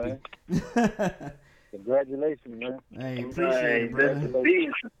heels happy. Congratulations, man. Hey, appreciate it, brother.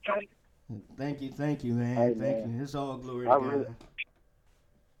 Thank you, man. Hey, Thank man. you. It's all glory to God.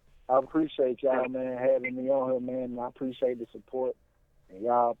 I appreciate y'all, man, having me on here, man. And I appreciate the support and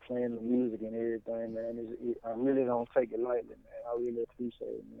y'all playing the music and everything, man. I really don't take it lightly, man. I really appreciate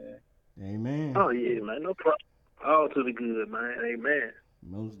it, man. Amen. Oh, yeah, man. No problem. All to the good, man. Amen.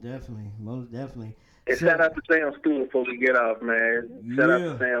 Most definitely. And shout out to Sam Stewart before we get off, man. Shout out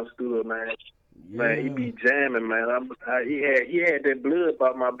to Sam Stewart, man. Man, he be jamming, man. He had that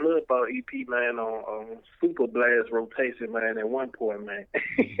my Bloodbought EP, man, on Super Blast rotation, man, at one point, man.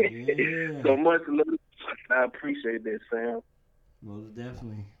 Yeah. So much love. I appreciate that, Sam. Most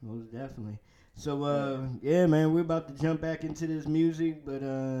definitely. So, yeah, man, we're about to jump back into this music, but,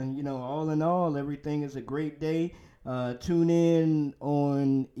 all in all, everything is a great day. Tune in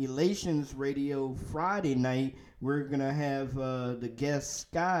on Elations Radio Friday night. We're going to have the guest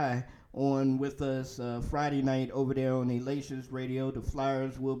Sky on with us Friday night over there on Elations Radio. The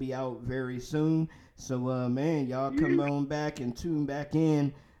flyers will be out very soon. So, man, y'all come on back and tune back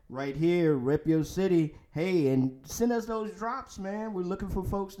in right here, Rep Your City. Hey, and send us those drops, man. We're looking for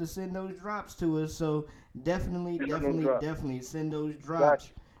folks to send those drops to us. So definitely send those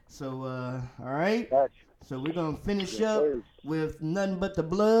drops. So, all right. Gotcha. So we're going to finish Yes, up sir. with Nothing But the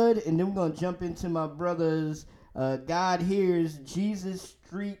Blood, and then we're going to jump into my brother's God Hears Jesus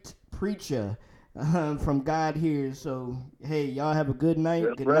Street Preacher from God Hears. So, hey, y'all have a good night.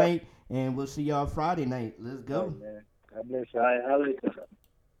 Yes, Good bro. night, and we'll see y'all Friday night. Let's go. All right, man. God bless you. All right, I'll let you.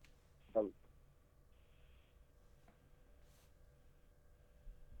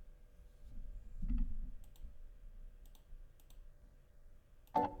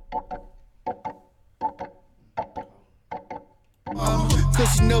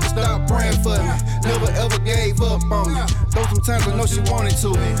 Cause she never stopped praying for me. Never ever gave up on me. Though sometimes I know she wanted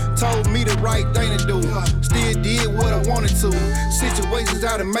to. Told me the right thing to do. Still did what I wanted to. Situations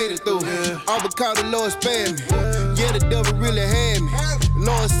I done made it through. All because the Lord spared me. Yeah, the devil really had me.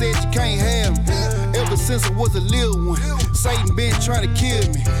 Lord said you can't have me. Ever since I was a little one, Satan been trying to kill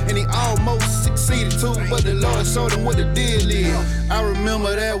me. And he almost succeeded too, but the Lord showed him what the deal is. I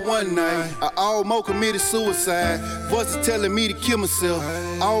remember that one night, I almost committed suicide. Voices telling me to kill myself.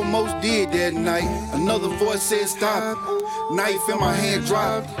 I almost did that night. Another voice said stop. Knife in my hand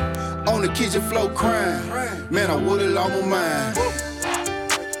dropped. On the kitchen floor crying. Man, I would've lost my mind.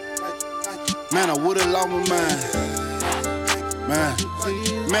 Man, I would've lost my mind.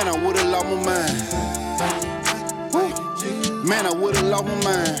 Man, I would've lost my mind. Man, I would've lost my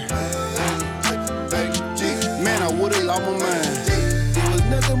mind. Man, I would've lost my mind. It was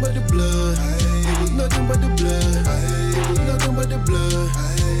nothing but the blood. It was nothing but the blood. It was nothing but the blood.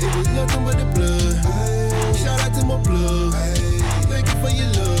 It was nothing but the blood. Shout out to my blood. Thank you for your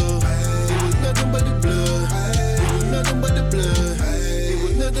love. It was nothing but the blood. It was nothing but the blood. It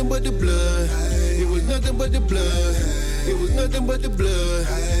was nothing but the blood. It was nothing but the blood. It was nothing but the blood.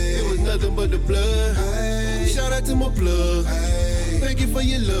 It was nothing but the blood. Shout out to my plug. Thank you for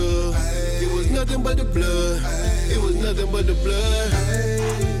your love. It was nothing but the blood. It was nothing but the blood.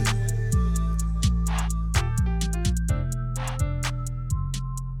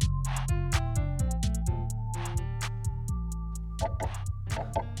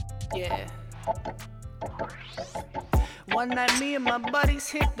 Yeah. One night me and my buddies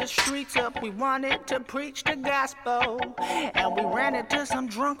hit the streets up. We wanted to preach the gospel, and we ran into some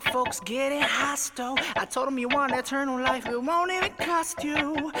drunk folks getting hostile. I told him you want eternal life, it won't even cost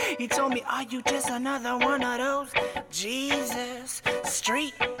you. He told me, are you just another one of those Jesus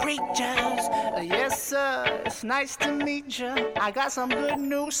street preachers? Yes sir, it's nice to meet you. I got some good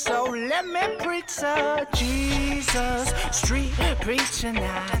news, so let me preach, sir. Jesus street preacher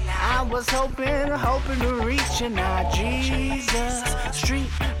now. I was hoping to reach you now. Jesus street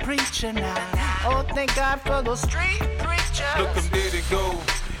preacher now. Oh, thank God for those street preachers. Look, them there they go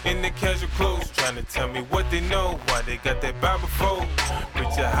in the casual clothes, trying to tell me what they know, why they got that Bible fold.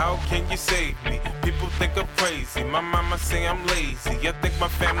 Preacher, how can you save me? People think I'm crazy. My mama say I'm lazy. I think my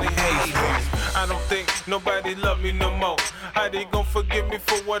family hates me. I don't think nobody love me no more. How they gon' forgive me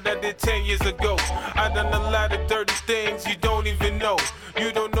for what I did 10 years ago? I done a lot of dirty things you don't even know.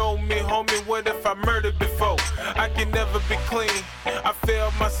 You don't know me, homie, what if I murdered before? I can never be clean, I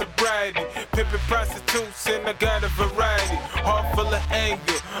failed my sobriety. Pimping prostitutes and I got a variety. Heart full of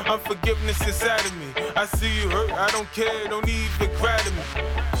anger, unforgiveness inside of me. I see you hurt, I don't care, don't even cry to me.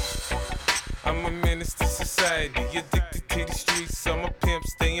 I'm a menace to society, addicted to the streets. I'm a pimp,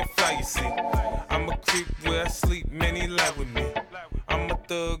 staying fly, you see. I'm a creep where I sleep, many lie with me. I'm a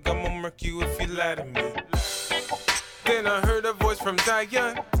thug, I'ma murk you if you lie to me. Then I heard a voice from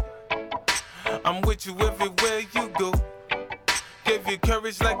Zion. I'm with you everywhere you go. Give you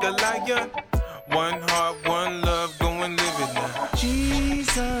courage like a lion. One heart, one love, go and live it now.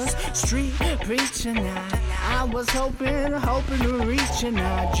 Jesus street preacher now. I was hoping to reach you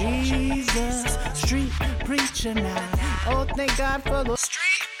now. Jesus street preacher now. Oh, thank God for those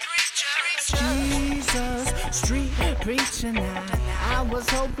street preachers. Jesus street preacher now. I was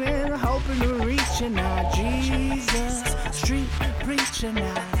hoping to reach you now. Jesus street preacher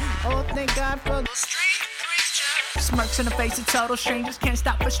now. Oh, thank God for those street. Smirks in the face of total strangers can't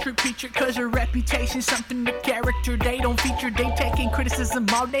stop a street preacher, cause your reputation something the character they don't feature. They taking criticism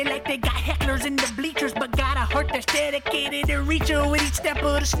all day like they got hecklers in the bleachers, but got a heart that's dedicated to reach you with each step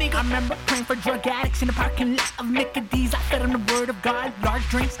of the sneaker. I remember praying for drug addicts in the parking lot of Nicodemus. I fed them the word of God, large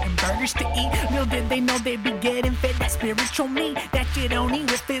drinks and burgers to eat. Little did they know they'd be getting fed that spiritual meat that you don't eat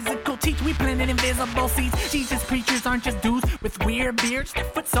with physical teeth. We planted invisible seeds. Jesus preachers aren't just dudes with weird beards. They're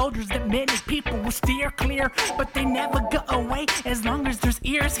foot soldiers that many people will steer clear, but they never go away as long as there's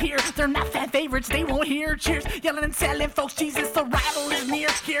ears here. They're not fan favorites, they won't hear cheers yelling and selling folks Jesus arrival is near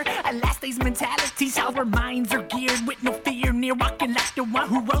here. A last days mentalities, how our minds are geared with no fear near, walking like the one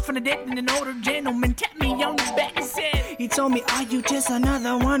who rose from the dead and an older gentleman tapped me on the back and said, he told me, are you just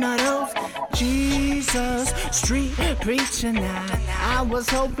another one of those? Jesus, street preacher now. I was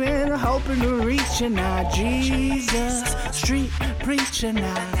hoping to reach you now. Jesus, street preacher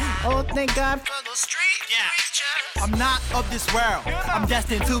now. Oh, thank God for the street preacher. I'm not of this world, I'm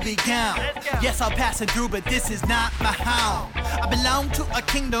destined to be gone. Yes, I'm passing through, but this is not my home. I belong to a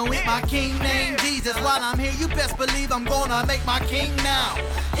kingdom with my king named Jesus. While I'm here, you best believe I'm gonna make my king now.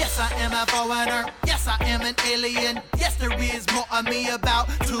 Yes, I am a foreigner. Yes, I am an alien. Yes, there is more of me, about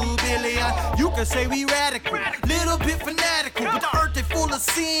 2 billion. You can say we radical, little bit fanatical, but the earth is full of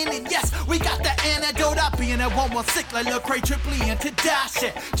sin. And yes, we got the antidote. I be in that one more sick like Lil' Cray Tripley and to die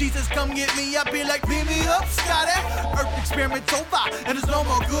shit. Jesus, come get me. I be like, beam me up, Scotty. Earth experiment's over, and there's no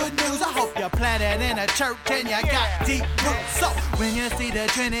more good news. I hope you're planted in a church and you got deep roots. So when you see the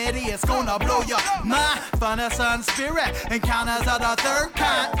Trinity, it's gonna blow your mind. Father, Son, Spirit, encounters of the third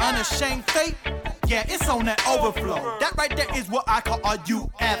kind. Unashamed faith, yeah, it's on that overflow. That right there is what I call a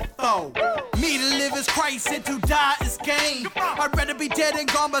UFO. Me to live is Christ and to die is gain. I'd rather be dead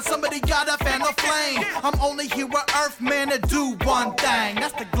and gone, but somebody gotta fan the flame. I'm only here on earth, man, to do one thing.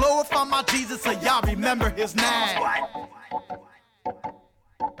 That's to glorify my Jesus, so y'all remember his name.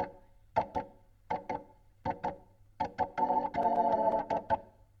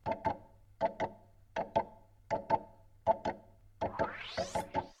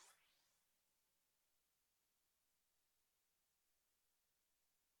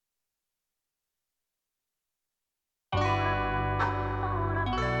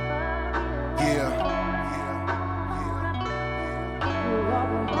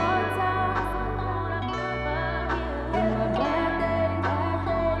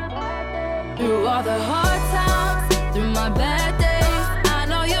 Through all the hard times, through my bad days, I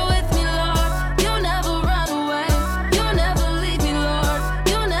know you're with me, Lord. You'll never run away, you'll never leave me, Lord.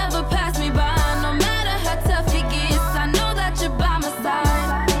 You'll never pass me by, no matter how tough it gets. I know that you're by my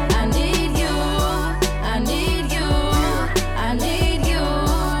side. I need you, I need you, I need you,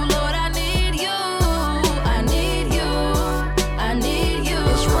 Lord. I need you, I need you, I need you.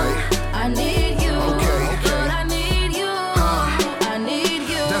 That's right. I need you, okay. Lord. I need you, I need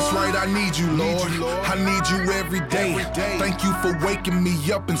you. That's right, I need you, Lord. I need you every day. Thank you for waking me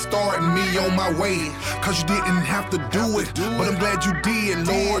up and starting me on my way. Cause you didn't have to do it, but I'm glad you did,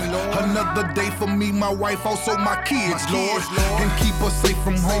 Lord. Another day for me, my wife, also my kids, Lord. And keep us safe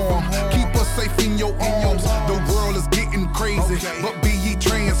from harm. Keep us safe in your arms. The world is getting crazy, but be ye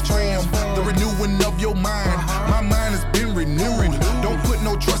transformed. The renewing of your mind. My mind has been renewed. Don't put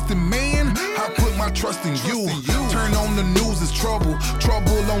no trust in man, I put my trust in you. Turn on the news, it's trouble.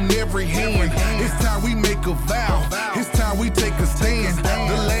 Trouble on every hand. It's time we make a vow. It's time we take a stand.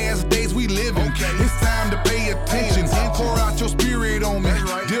 The last days we live in. It's time to pay attention. Pour out your spirit on me.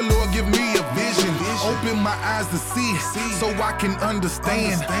 Dear Lord, give me a vision. Open my eyes to see so I can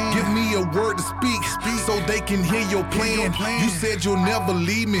understand. Give me a word to speak so they can hear your plan. You said you'll never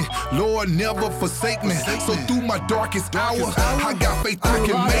leave me. Lord, never forsake me. So through my darkest hour, I got faith I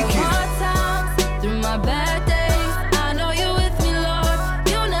can make it. Hard times, through my bad days, I know you're with me, Lord.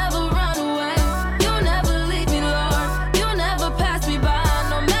 You'll never run away, you'll never leave me, Lord. You'll never pass me by,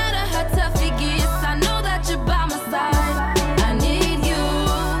 no matter how tough it gets. I know that you're by my side. I need you,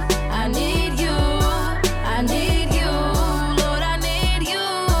 I need you, I need you, Lord. I need you,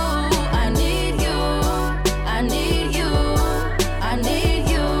 I need you, I need you, I need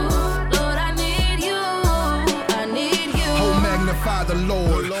you, Lord. I need you, I need you. Oh, magnify the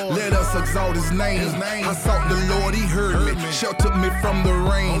Lord. Let us exalt his name. I sought the Lord, he heard me. Sheltered me from the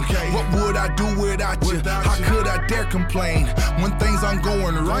rain. What would I do without you? How could I dare complain? When things aren't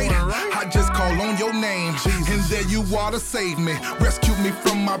going right, I just call on your name. And there you are to save me. Rescue me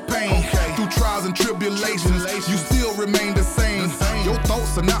from my pain. Through trials and tribulations, you still remain the same. Your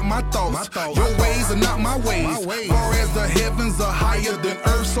thoughts are not my thoughts. Your ways are not my ways. Far as the heavens are higher than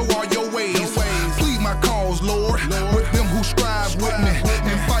earth, so are your ways. Plead my cause, Lord, with them who strive with me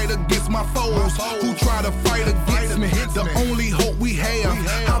and fight against my foes who try to fight against me. The only hope we have,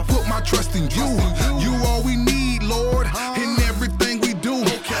 I put my trust in you. You all we need, Lord, in everything we do.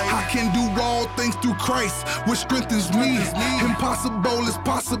 I can do all things through Christ, which strengthens me. Impossible is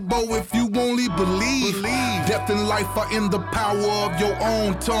possible if you only believe. Death and life are in the power of your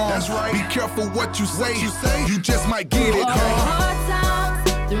own tongue. That's right. Be careful what you say. You just might get it. Hard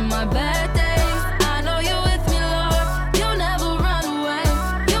times, through my bad days, I know you're with me, Lord. You'll never run away,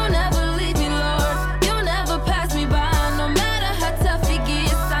 you'll never leave me, Lord. You'll never pass me by, no matter how tough it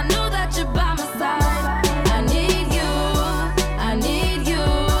gets. I know that you're by my side. I need you, I need you,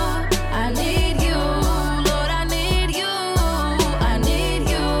 I need you, Lord. I need you, I need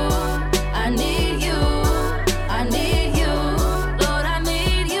you, I need you, I need you,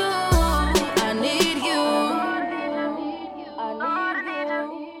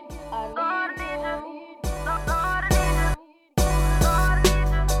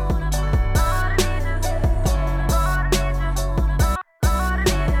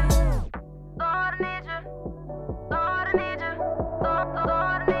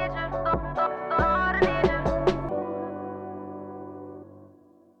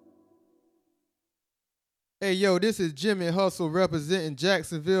 Hey, yo, this is Jimmy Hustle representing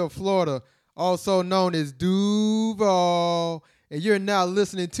Jacksonville, Florida, also known as Duval. And you're now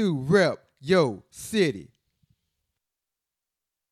listening to Rep Yo City.